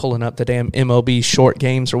he's pulling up the damn MLB short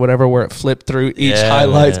games or whatever where it flipped through each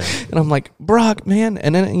highlights. Man. And I'm like, Brock, man.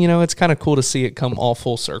 And then, it's kind of cool to see it come all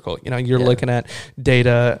full circle. You're looking at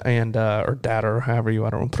data and or data, or however you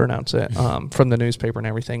want to pronounce it, from the newspaper and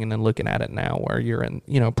everything, and then looking at it now where you're in,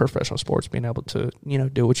 professional sports, being able to,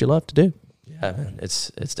 do what you love to do. Yeah, man.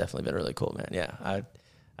 It's definitely been really cool, man. Yeah.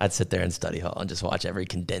 I'd sit there in study hall and just watch every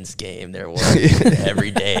condensed game there was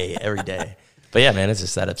every day. But yeah, man, it's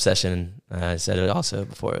just that obsession. I said it also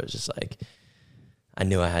before. It was just like, I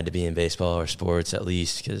knew I had to be in baseball or sports at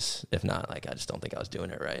least, because if not, like, I just don't think I was doing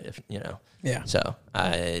it right. Yeah. So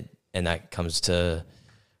and that comes to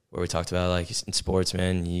where we talked about, like, in sports,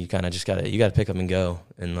 man, you kind of just gotta pick up and go,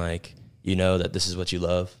 and like, that this is what you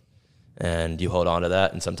love, and you hold on to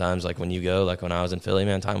that. And sometimes, like, when you go, like when I was in Philly,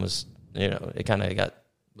 man, time was, it kind of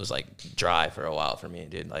was like dry for a while for me,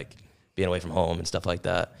 dude, like being away from home and stuff like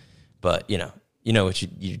that. But what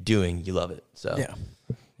you're doing, you love it. So yeah,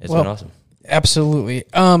 it's been awesome. Absolutely.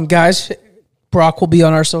 Guys, Brock will be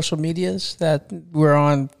on our social medias. That we're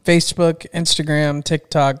on Facebook, Instagram,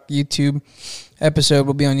 TikTok, YouTube. Episode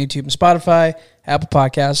will be on YouTube and Spotify, Apple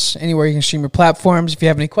Podcasts, anywhere you can stream your platforms. If you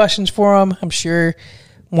have any questions for him, I'm sure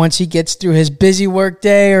once he gets through his busy work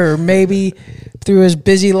day, or maybe through his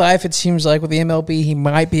busy life, it seems like with the MLB, he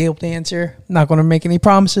might be able to answer. I'm not going to make any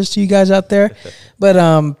promises to you guys out there,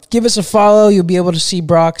 but give us a follow. You'll be able to see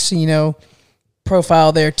Brock's,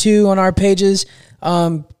 profile there too on our pages.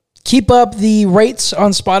 Keep up the rates on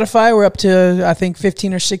Spotify. We're up to, I think,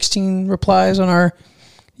 15 or 16 replies on our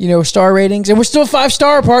star ratings, and we're still a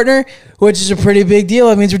 5-star partner, which is a pretty big deal.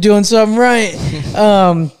 That means we're doing something right.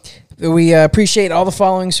 We appreciate all the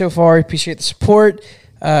following so far. Appreciate the support.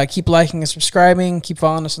 Keep liking and subscribing. Keep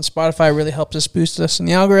following us on Spotify. It really helps us boost us in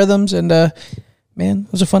the algorithms. And man,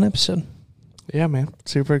 it was a fun episode. Yeah, man,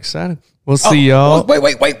 super excited. We'll see y'all.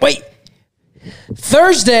 Wait.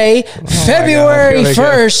 Thursday, February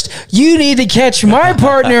 1st, you need to catch my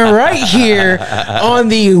partner right here on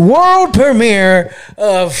the world premiere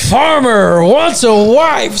of Farmer Wants a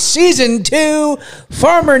Wife Season 2.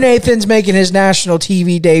 Farmer Nathan's making his national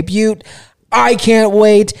TV debut. I can't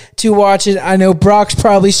wait to watch it. I know Brock's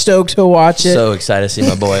probably stoked to watch it. So excited to see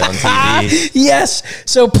my boy on TV. Yes.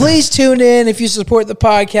 So please tune in. If you support the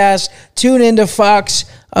podcast, tune in to Fox,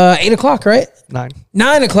 8 o'clock, right?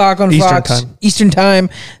 9 o'clock on Eastern Fox. time. Eastern time,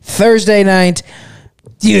 Thursday night.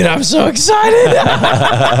 Dude, I'm so excited.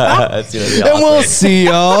 That's gonna be awesome. And we'll see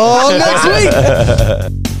y'all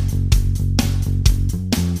next week.